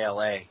the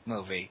JLA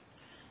movie,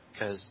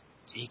 because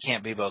he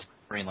can't be both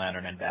Green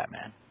Lantern and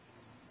Batman.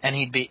 And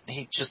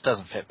he just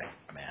doesn't fit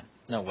Batman.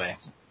 No way.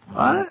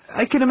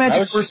 I can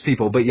imagine worse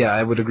people, but yeah,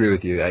 I would agree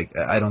with you.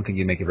 I don't think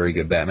he'd make a very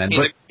good Batman.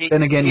 But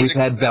then again, we've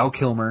had Val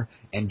Kilmer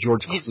and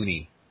George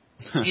Clooney.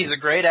 He's a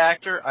great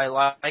actor. I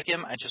like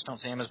him. I just don't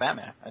see him as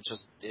Batman. I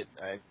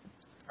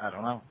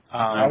don't know.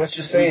 I was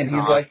just saying,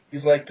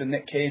 he's like the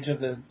Nick Cage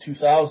of the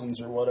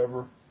 2000s or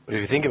whatever. But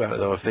if you think about it,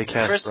 though, if they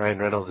cast Ryan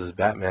Reynolds as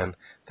Batman,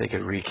 they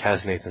could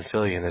recast Nathan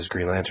Fillion as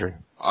Green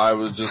Lantern. I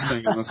was just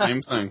thinking the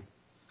same thing.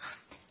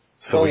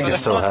 So we could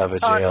still have a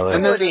JLA.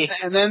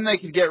 And then they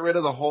could get rid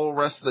of the whole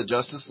rest of the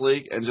Justice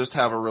League and just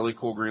have a really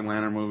cool Green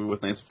Lantern movie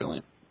with Nathan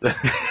Fillion.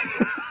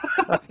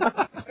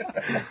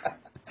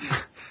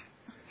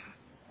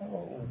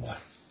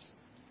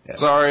 Yeah.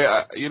 Sorry,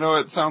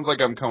 it sounds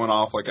like I'm coming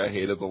off like I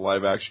hated the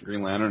live-action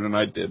Green Lantern, and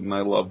I did, and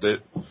I loved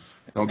it.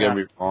 Don't get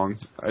me wrong.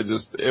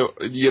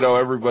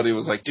 Everybody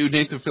was like, dude,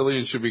 Nathan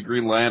Fillion should be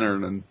Green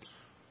Lantern, and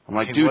I'm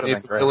like, dude,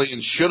 Nathan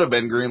Fillion should have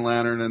been Green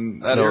Lantern,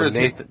 and that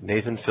irritated.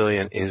 Nathan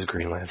Fillion is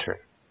Green Lantern.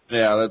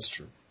 Yeah, that's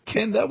true.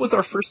 Ken, that was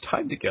our first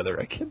time together.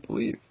 I can't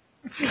believe.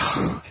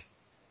 Does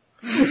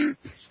it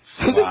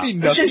mean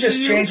nothing? We should just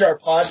change our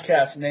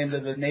podcast name to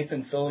the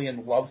Nathan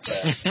Fillion Love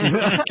Fest.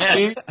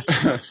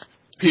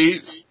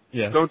 Pete,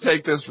 yeah. Don't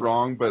take this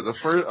wrong, but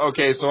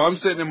so I'm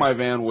sitting in my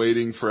van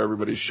waiting for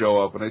everybody to show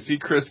up, and I see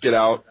Chris get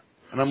out,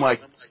 and I'm like,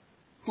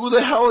 who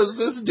the hell is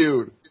this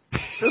dude?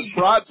 Chris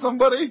brought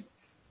somebody?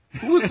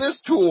 Who is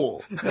this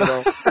tool? You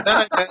know, then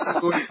I met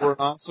you and you're an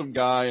awesome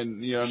guy,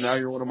 and you know now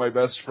you're one of my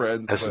best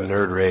friends. That's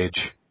nerd rage.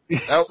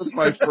 That was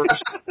my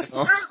first. You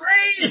know. Nerd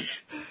rage!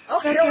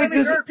 I'll kill any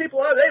nerd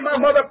people I lay my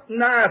mother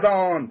knife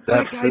on.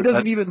 That guy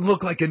doesn't even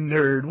look like a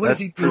nerd. What is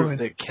he doing?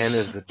 That Ken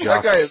is the That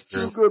jock. guy is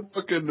too good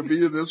looking to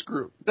be in this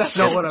group. That's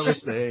not what I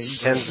was saying.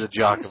 Ken's the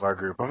jock of our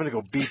group. I'm gonna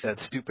go beat that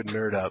stupid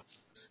nerd up.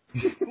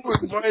 Who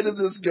invited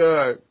this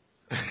guy?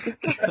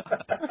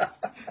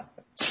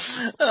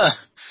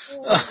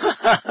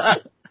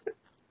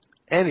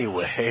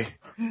 Anyway,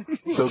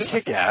 so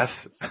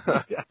Kick-Ass.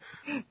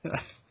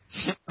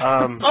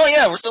 Oh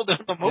yeah, we're still doing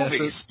the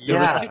movies.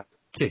 Yeah.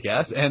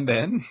 Kick-Ass, and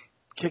then?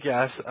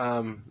 Kick-Ass,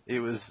 it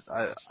was,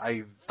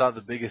 I thought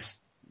the biggest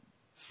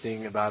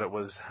thing about it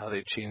was how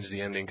they changed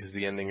the ending, because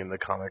the ending in the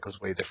comic was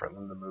way different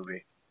than the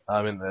movie.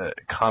 In the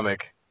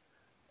comic,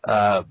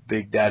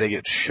 Big Daddy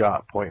gets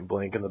shot point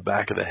blank in the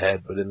back of the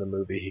head, but in the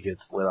movie he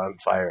gets lit on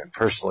fire. And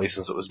personally,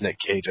 since it was Nick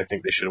Cage, I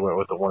think they should have went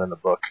with the one in the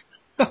book.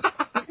 I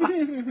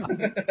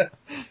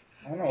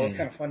don't know, it's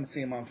kind of fun to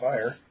see him on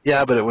fire.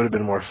 Yeah, but it would have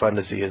been more fun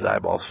to see his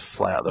eyeballs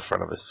fly out the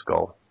front of his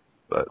skull.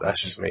 But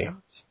that's just me.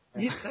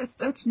 Yeah,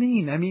 that's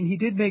mean. I mean, he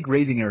did make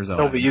Raising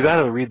Arizona. No, but you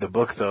gotta read the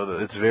book, though.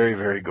 It's very,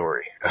 very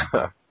gory.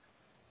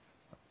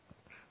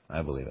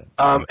 I believe it.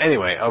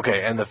 Anyway,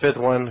 okay, and the fifth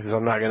one, because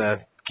I'm not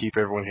gonna keep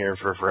everyone here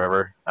for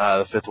forever.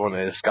 The fifth one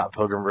is Scott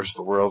Pilgrim vs.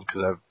 the World,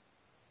 because I've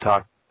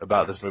talked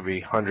about this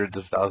movie hundreds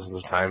of thousands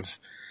of times.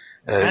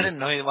 I didn't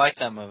know you liked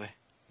that movie.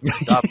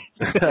 Stop.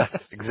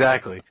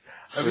 Exactly.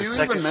 Have you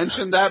even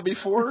mentioned that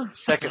before?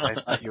 Second, I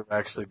thought you were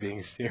actually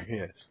being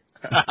serious.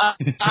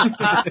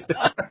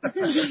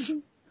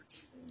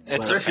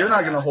 If you're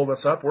not going to hold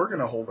us up, we're going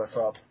to hold us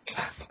up.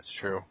 That's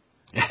true.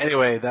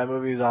 Anyway, that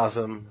movie is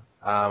awesome.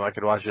 I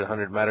could watch it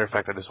 100. Matter of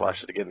fact, I just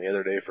watched it again the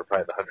other day for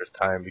probably the 100th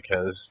time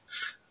because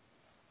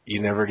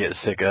you never get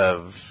sick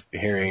of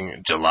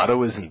hearing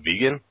gelato isn't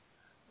vegan.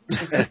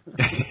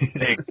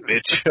 Hey,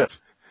 bitch.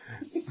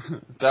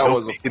 That no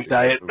was a vegan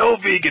diet, no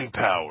vegan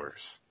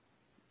powers.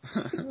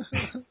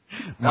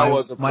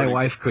 My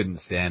wife couldn't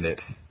stand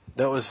it.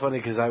 That was funny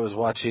because I was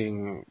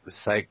watching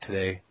Psych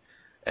today,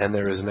 and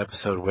there was an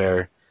episode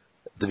where,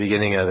 at the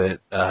beginning of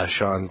it,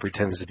 Sean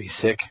pretends to be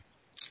sick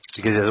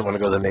because he doesn't want to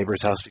go to the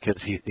neighbor's house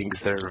because he thinks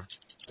they're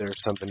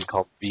something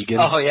called vegan.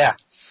 Oh yeah,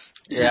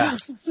 yeah.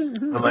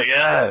 I'm like,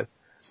 yeah,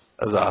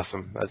 that was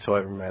awesome. That's why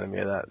it reminded me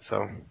of that.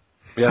 So,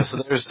 yeah.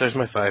 So there's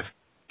my 5.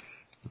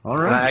 All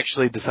And right. I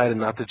actually decided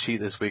not to cheat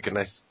this week, and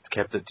I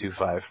kept it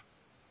 2-5.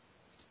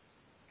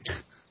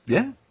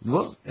 Yeah.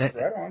 Well, Right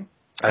on.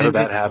 I have a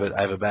bad habit.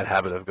 I have a bad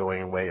habit of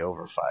going way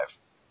over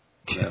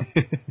 5. Yeah.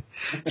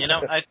 You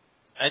know, I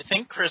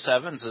think Chris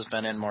Evans has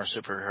been in more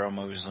superhero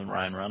movies than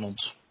Ryan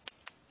Reynolds,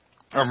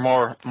 or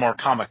more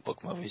comic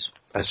book movies.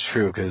 That's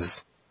true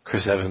because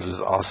Chris Evans was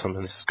awesome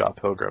in Scott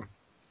Pilgrim.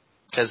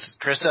 Because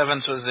Chris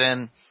Evans was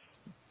in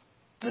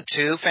the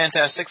 2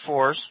 Fantastic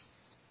Fours.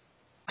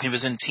 He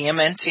was in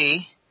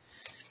TMNT.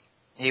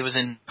 He was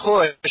in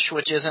Push,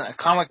 which isn't a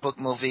comic book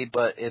movie,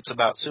 but it's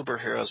about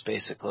superheroes,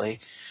 basically.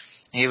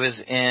 He was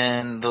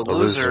in The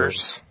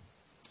Losers.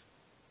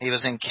 He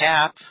was in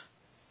Cap.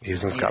 He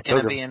was in Scott He's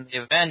going to Pilgrim. be in The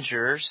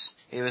Avengers.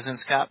 He was in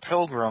Scott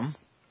Pilgrim.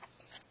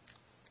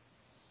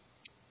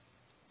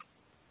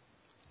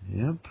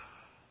 Yep.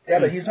 Yeah,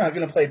 but he's not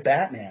going to play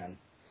Batman.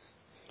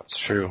 That's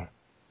true.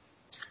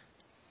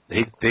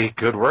 They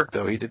good work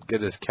though. He did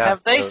good as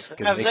Cap.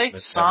 Have they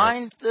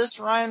signed this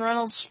Ryan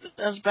Reynolds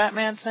as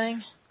Batman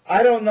thing?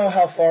 I don't know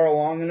how far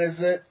along is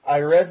it.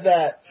 I read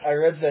that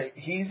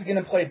he's going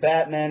to play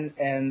Batman,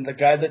 and the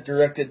guy that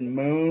directed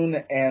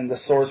Moon and the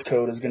Source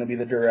Code is going to be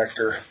the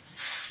director.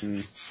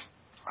 I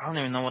don't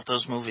even know what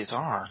those movies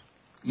are.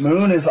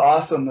 Moon is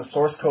awesome. The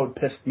Source Code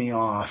pissed me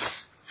off.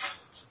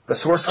 The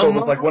Source Code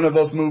was like one of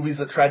those movies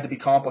that tried to be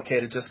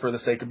complicated just for the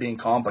sake of being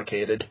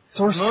complicated.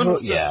 Source Moon Code,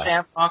 was with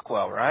Sam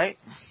Rockwell, right?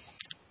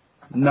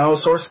 No,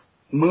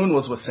 Moon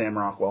was with Sam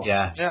Rockwell.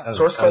 Yeah.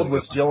 Source Code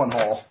was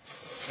Gyllenhaal.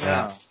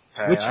 Yeah.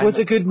 Okay, Which was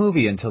a good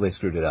movie until they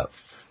screwed it up.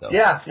 So.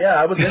 Yeah,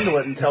 I was into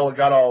it until it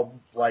got all,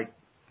 like,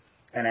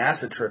 an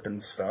acid trip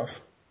and stuff.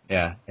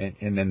 Yeah,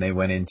 and then they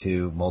went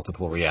into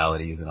multiple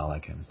realities and all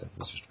that kind of stuff. It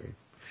was just great.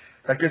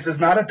 Like, this is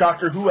not a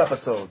Doctor Who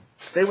episode.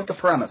 Stay with the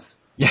premise.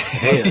 Yeah.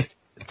 Hey,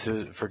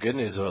 for good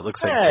news though, it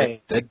looks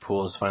like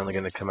Deadpool is finally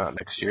going to come out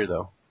next year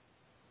though.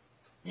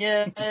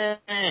 Yeah.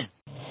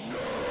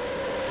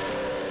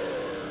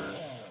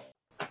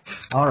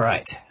 All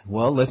right.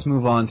 Well, let's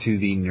move on to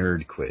the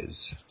nerd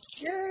quiz.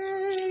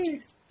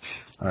 Yay!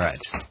 All right.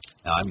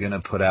 Now I'm going to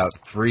put out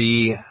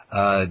 3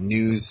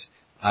 news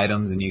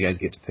items, and you guys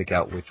get to pick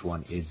out which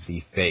one is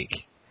the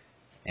fake.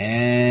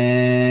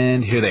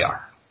 And here they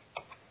are.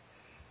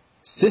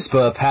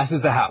 CISPA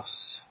passes the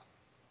House.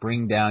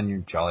 Bring down your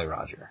Jolly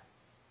Roger.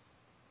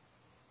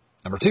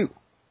 Number 2.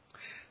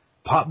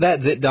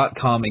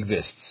 PopThatZit.com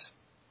exists,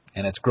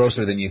 and it's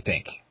grosser than you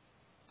think.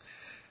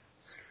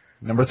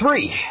 Number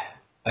 3.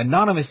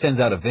 Anonymous sends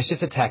out a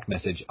vicious attack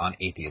message on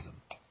atheism.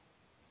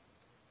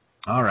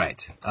 All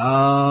right.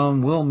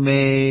 We'll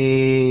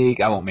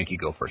make... I won't make you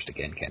go first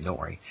again, Ken. Don't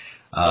worry.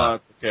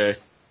 Okay.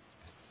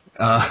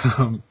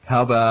 How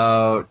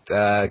about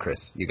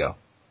Chris? You go.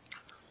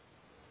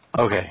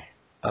 Okay.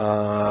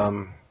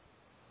 I'm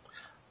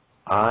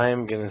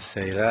gonna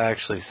say that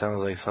actually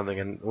sounds like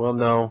something. Well,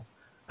 no.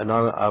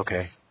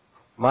 Okay.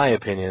 My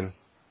opinion.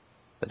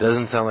 It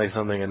doesn't sound like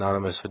something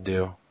Anonymous would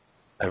do.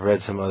 I've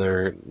read some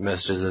other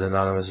messages that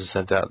Anonymous has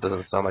sent out. It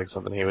doesn't sound like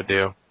something he would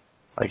do,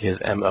 like his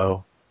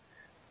MO.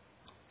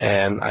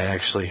 And I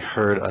actually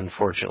heard,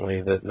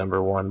 unfortunately, that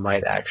number 1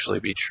 might actually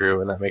be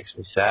true, and that makes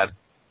me sad.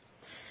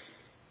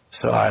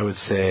 So I would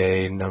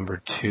say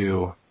number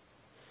 2,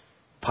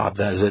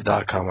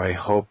 popthatzit.com. I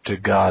hope to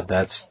God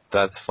that's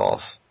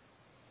false.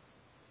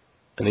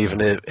 And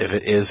even if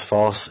it is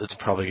false, it's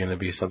probably going to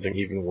be something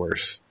even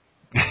worse.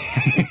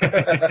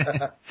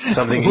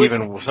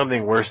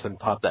 something worse than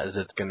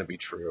popthatzit's going to be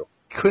true.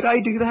 Could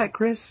I do that,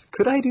 Chris?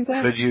 Could I do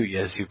that? Could you?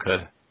 Yes, you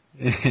could.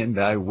 And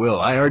I will.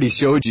 I already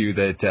showed you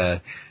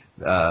that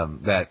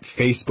that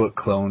Facebook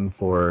clone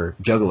for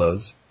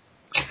Juggalos.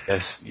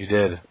 Yes, you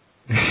did.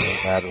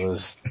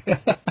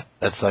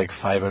 That's like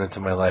 5 minutes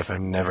of my life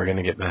I'm never going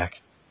to get back.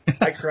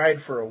 I cried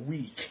for a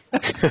week.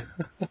 I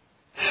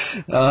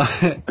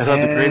thought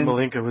the Great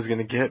Malenka was going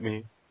to get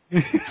me.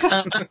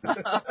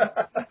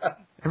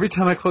 Every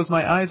time I closed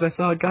my eyes, I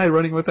saw a guy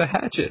running with a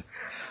hatchet.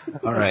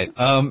 All right,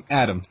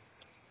 Adam.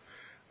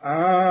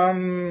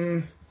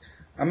 I'm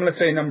going to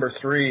say number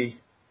 3,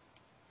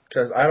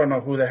 because I don't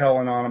know who the hell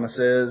Anonymous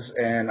is,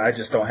 and I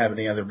just don't have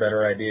any other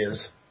better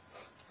ideas.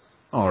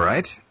 All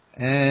right,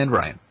 and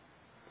Ryan.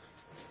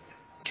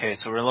 Okay,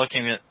 so we're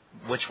looking at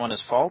which one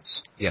is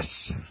false?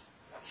 Yes.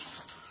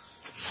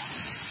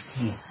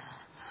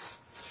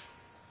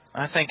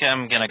 I think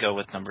I'm going to go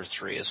with number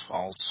 3 as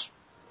false.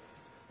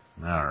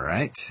 All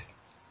right.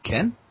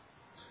 Ken?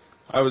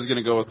 I was going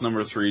to go with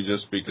number 3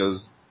 just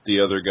because the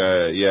other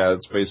guy,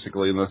 it's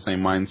basically in the same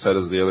mindset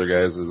as the other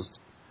guys.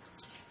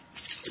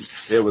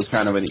 It was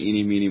kind of an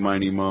eeny, meeny,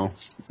 miny, mo.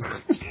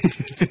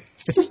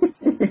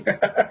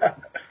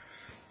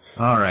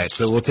 All right,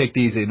 so we'll take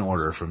these in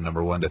order from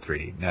number 1 to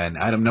 3. And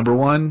item number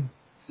 1,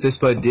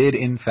 CISPA did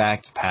in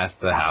fact pass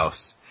the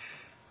House,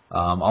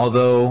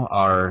 although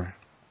our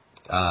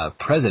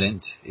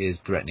president is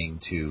threatening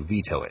to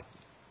veto it.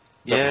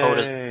 The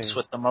POTUS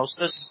with the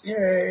mostest?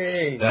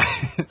 Yay!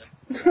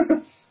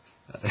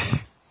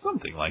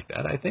 Something like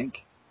that, I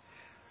think.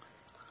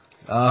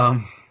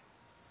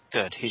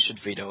 Good, he should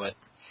veto it.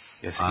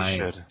 Yes, he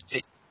should.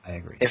 I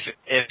agree.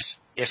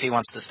 If he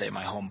wants to stay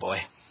my homeboy.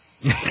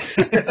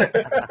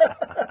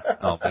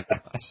 Oh my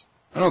gosh.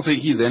 I don't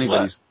think he's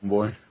anybody's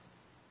boy.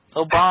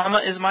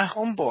 Obama is my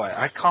homeboy.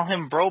 I call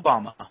him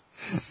Brobama.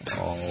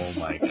 Oh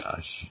my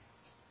gosh.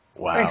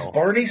 Wow. Thanks,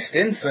 Barney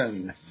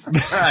Stinson.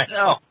 I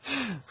know.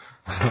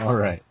 All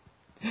right.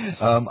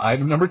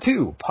 Item number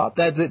 2,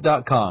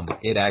 popthatzit.com.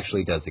 It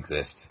actually does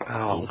exist.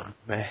 Oh,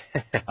 man.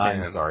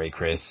 I'm sorry,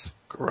 Chris.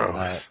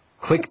 Gross.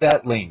 Click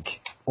that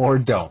link, or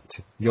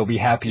don't. You'll be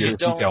happier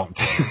if you don't.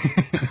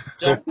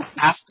 Don't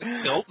have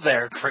to go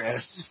there,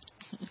 Chris.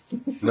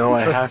 No,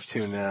 I have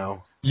to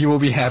now. You will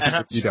be happy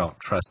if you don't.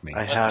 Trust me.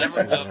 I have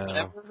to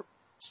now.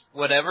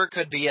 Whatever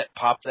could be at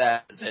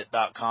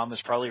popthatzit.com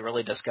is probably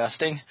really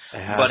disgusting,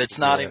 but it's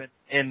not even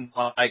in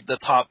like the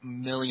top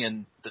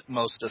million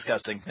most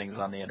disgusting things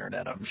on the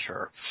internet, I'm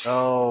sure.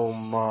 Oh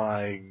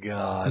my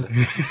God.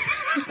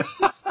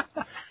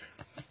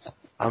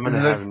 I'm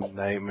gonna have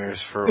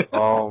nightmares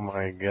oh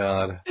my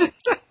God.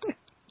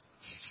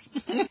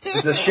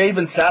 Is a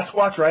shaven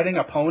Sasquatch riding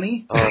a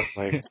pony? Oh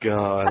my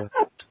God.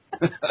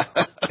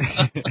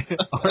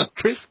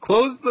 Chris,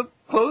 close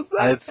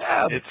that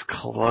tab. It's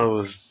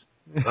closed.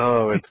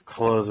 Oh, it's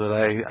closed, but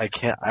I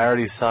can't. I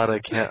already saw it. I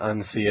can't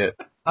unsee it.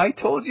 I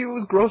told you it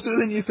was grosser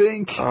than you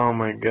think. Oh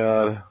my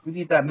God. We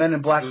need that Men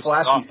in Black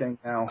flashy thing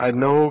now.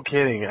 No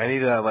kidding. I need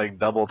that like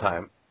double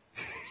time.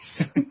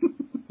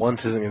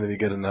 Once isn't going to be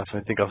good enough.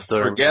 I think I'll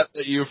still forget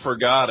that you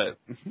forgot it.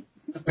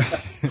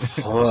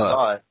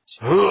 Saw it.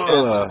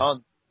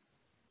 All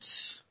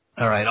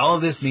right. All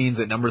of this means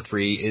that number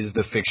 3 is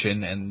the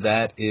fiction, and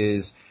that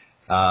is.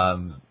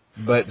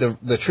 But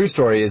the true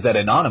story is that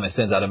Anonymous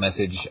sends out a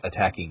message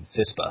attacking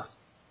CISPA.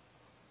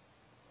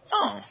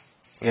 Oh.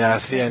 Yeah,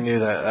 see, I knew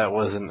that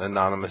wasn't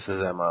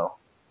Anonymous's MO.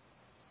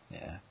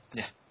 Yeah.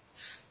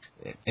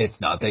 It's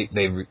not.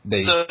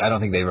 So, I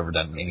don't think they've ever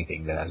done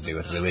anything that has to do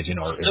with religion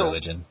or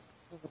irreligion.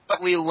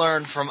 What we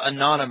learned from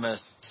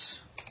Anonymous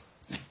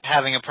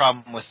having a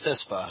problem with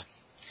CISPA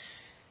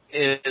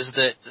is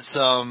that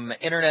some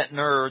internet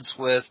nerds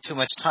with too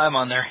much time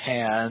on their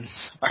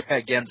hands are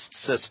against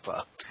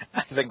CISPA.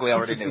 I think we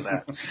already knew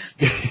that.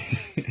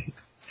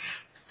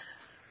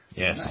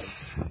 Yes,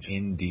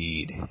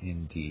 indeed.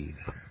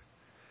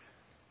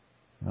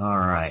 All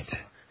right.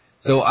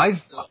 So I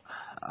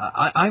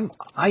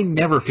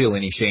never feel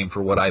any shame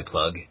for what I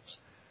plug.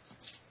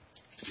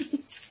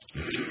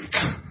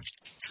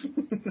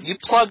 You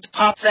plugged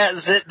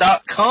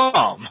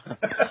popthatzit.com.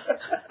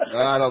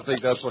 I don't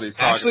think that's what he's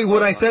talking Actually,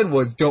 what I said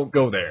was, don't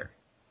go there.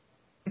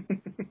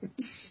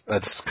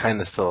 That's kind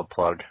of still a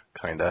plug,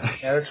 kind of.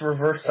 Yeah, it's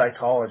reverse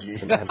psychology.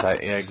 It's an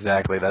yeah,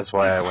 exactly. That's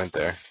why I went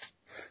there.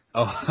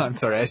 Oh, I'm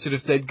sorry. I should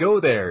have said go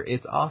there.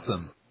 It's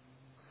awesome.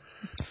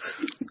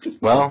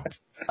 Well,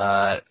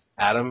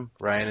 Adam,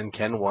 Ryan, and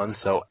Ken won.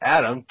 So,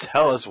 Adam,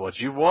 tell us what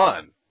you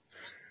won.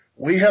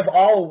 We have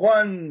all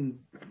won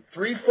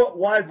 3-foot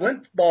wide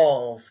lint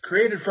balls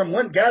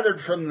gathered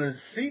from the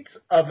seats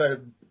of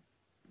a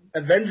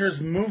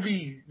Avengers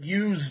movie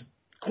used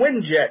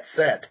Quinjet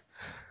set.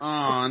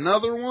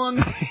 Another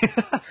one?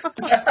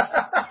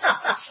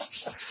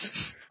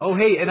 Oh,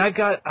 hey, and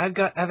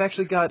I've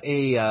actually got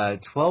a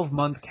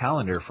 12-month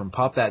calendar from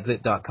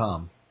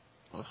popthatzit.com.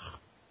 I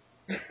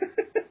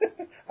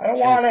don't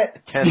want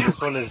it. Ken,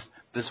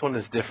 this one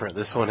is different.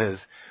 This one is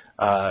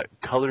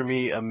color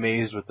me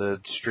amazed with a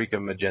streak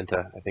of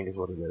magenta, I think is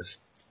what it is.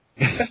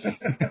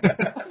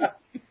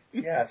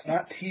 Yeah, it's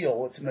not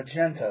teal, it's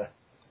magenta.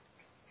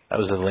 That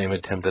was a lame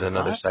attempt at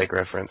another Psych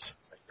reference.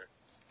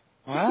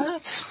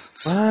 What?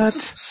 What?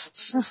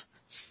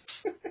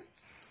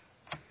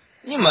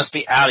 You must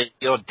be out of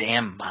your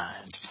damn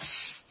mind.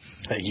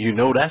 You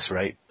know that's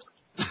right.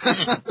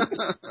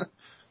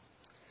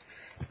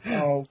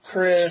 Oh,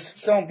 Chris,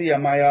 don't be a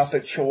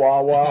myopic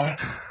chihuahua.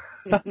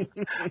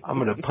 I'm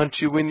going to punch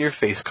you in your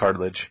face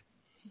cartilage.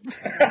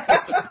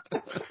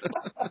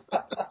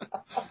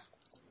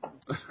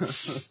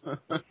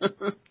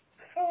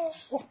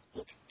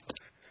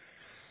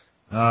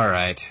 All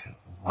right.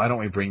 Why don't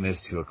we bring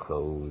this to a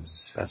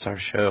close? That's our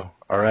show.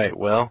 All right,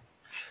 well,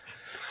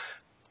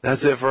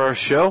 that's it for our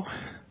show.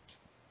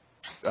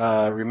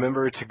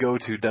 Remember to go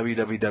to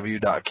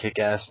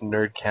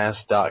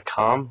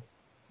www.kickassnerdcast.com,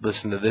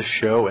 listen to this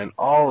show and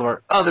all of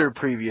our other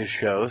previous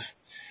shows,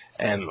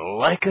 and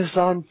like us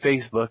on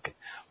Facebook,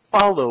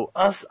 follow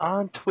us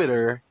on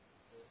Twitter,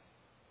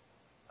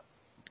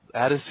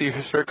 add us to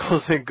your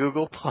circles in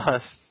Google+,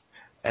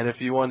 and if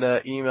you want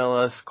to email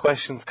us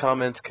questions,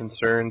 comments,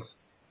 concerns,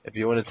 if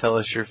you want to tell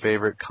us your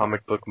favorite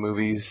comic book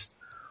movies,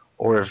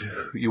 or if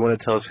you want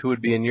to tell us who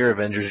would be in your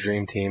Avengers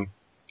Dream Team,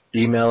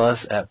 email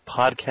us at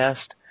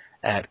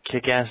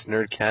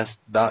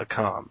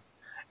podcast@kickassnerdcast.com.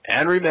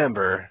 And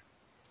remember,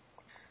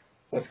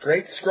 with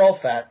great scroll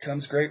fat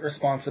comes great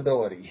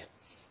responsibility.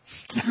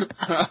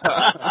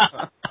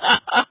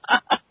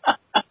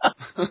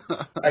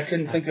 I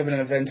couldn't think of an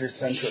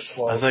Avengers-centric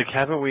quote. I was like,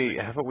 haven't we,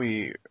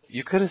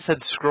 you could have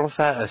said scroll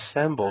fat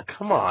assemble.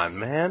 Come on,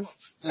 man.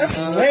 That's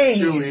lame,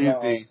 too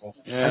though. easy.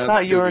 Yeah, I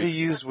thought you already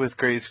used with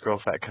great scroll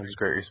fat comes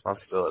great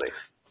responsibility.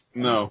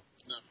 No.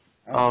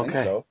 I don't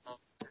think so.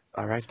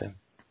 All right, then.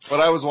 But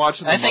I was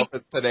watching the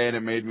Muppets today, and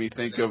it made me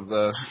think of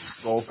the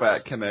Skull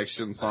Fat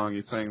Connection song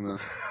he sang.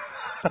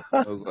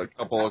 That was like a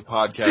couple of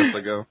podcasts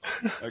ago.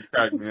 That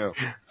cracked me up.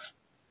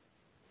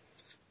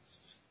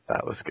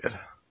 That was good.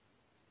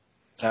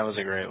 That was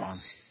a great one.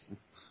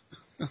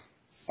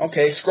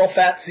 Okay, scroll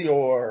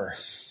fatsior.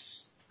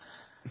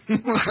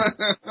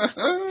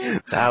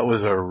 That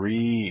was a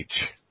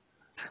reach.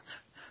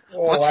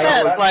 Oh, What's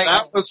that?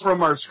 That was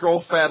from our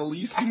Scroll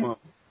Fatalissimo.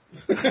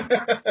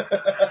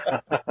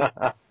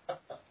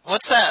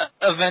 What's that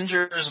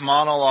Avengers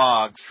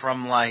monologue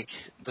from, like,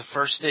 the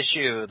first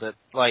issue that,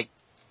 like,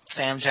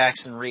 Sam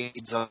Jackson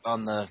reads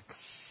on the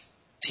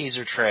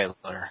teaser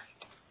trailer?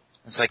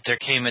 It's like, there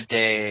came a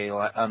day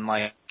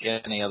unlike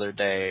any other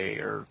day,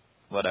 or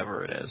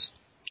whatever it is.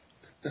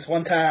 This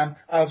one time,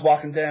 I was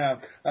walking down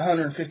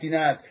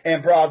 159th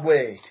and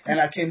Broadway,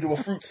 and I came to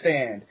a fruit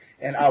stand,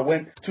 and I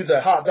went to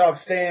the hot dog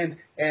stand,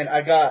 and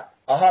I got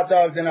a hot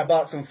dog, then I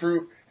bought some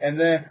fruit, and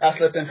then I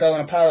slipped and fell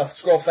in a pile of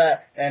scroll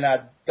fat, and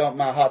I dumped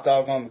my hot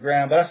dog on the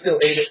ground, but I still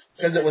ate it,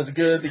 because it was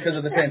good, because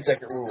of the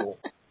 10-second rule.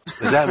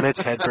 Is that Mitch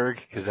Hedberg?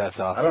 Because that's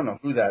awesome. I don't know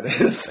who that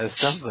is. It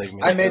sounds like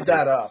Mitch I made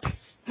that up.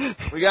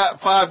 We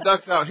got 5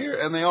 ducks out here,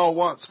 and they all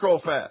want scroll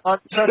fat.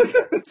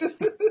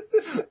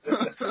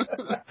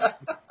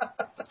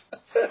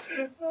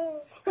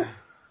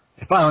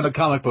 If I owned a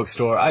comic book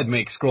store, I'd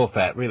make scroll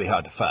fat really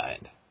hard to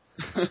find.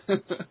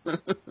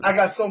 I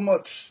got so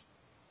much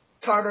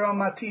tartar on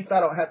my teeth, I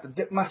don't have to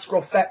dip my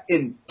scroll fat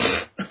in.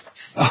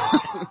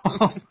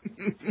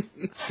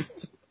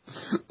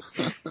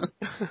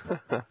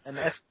 An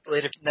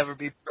escalator can never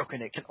be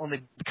broken. It can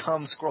only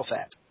become scroll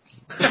fat.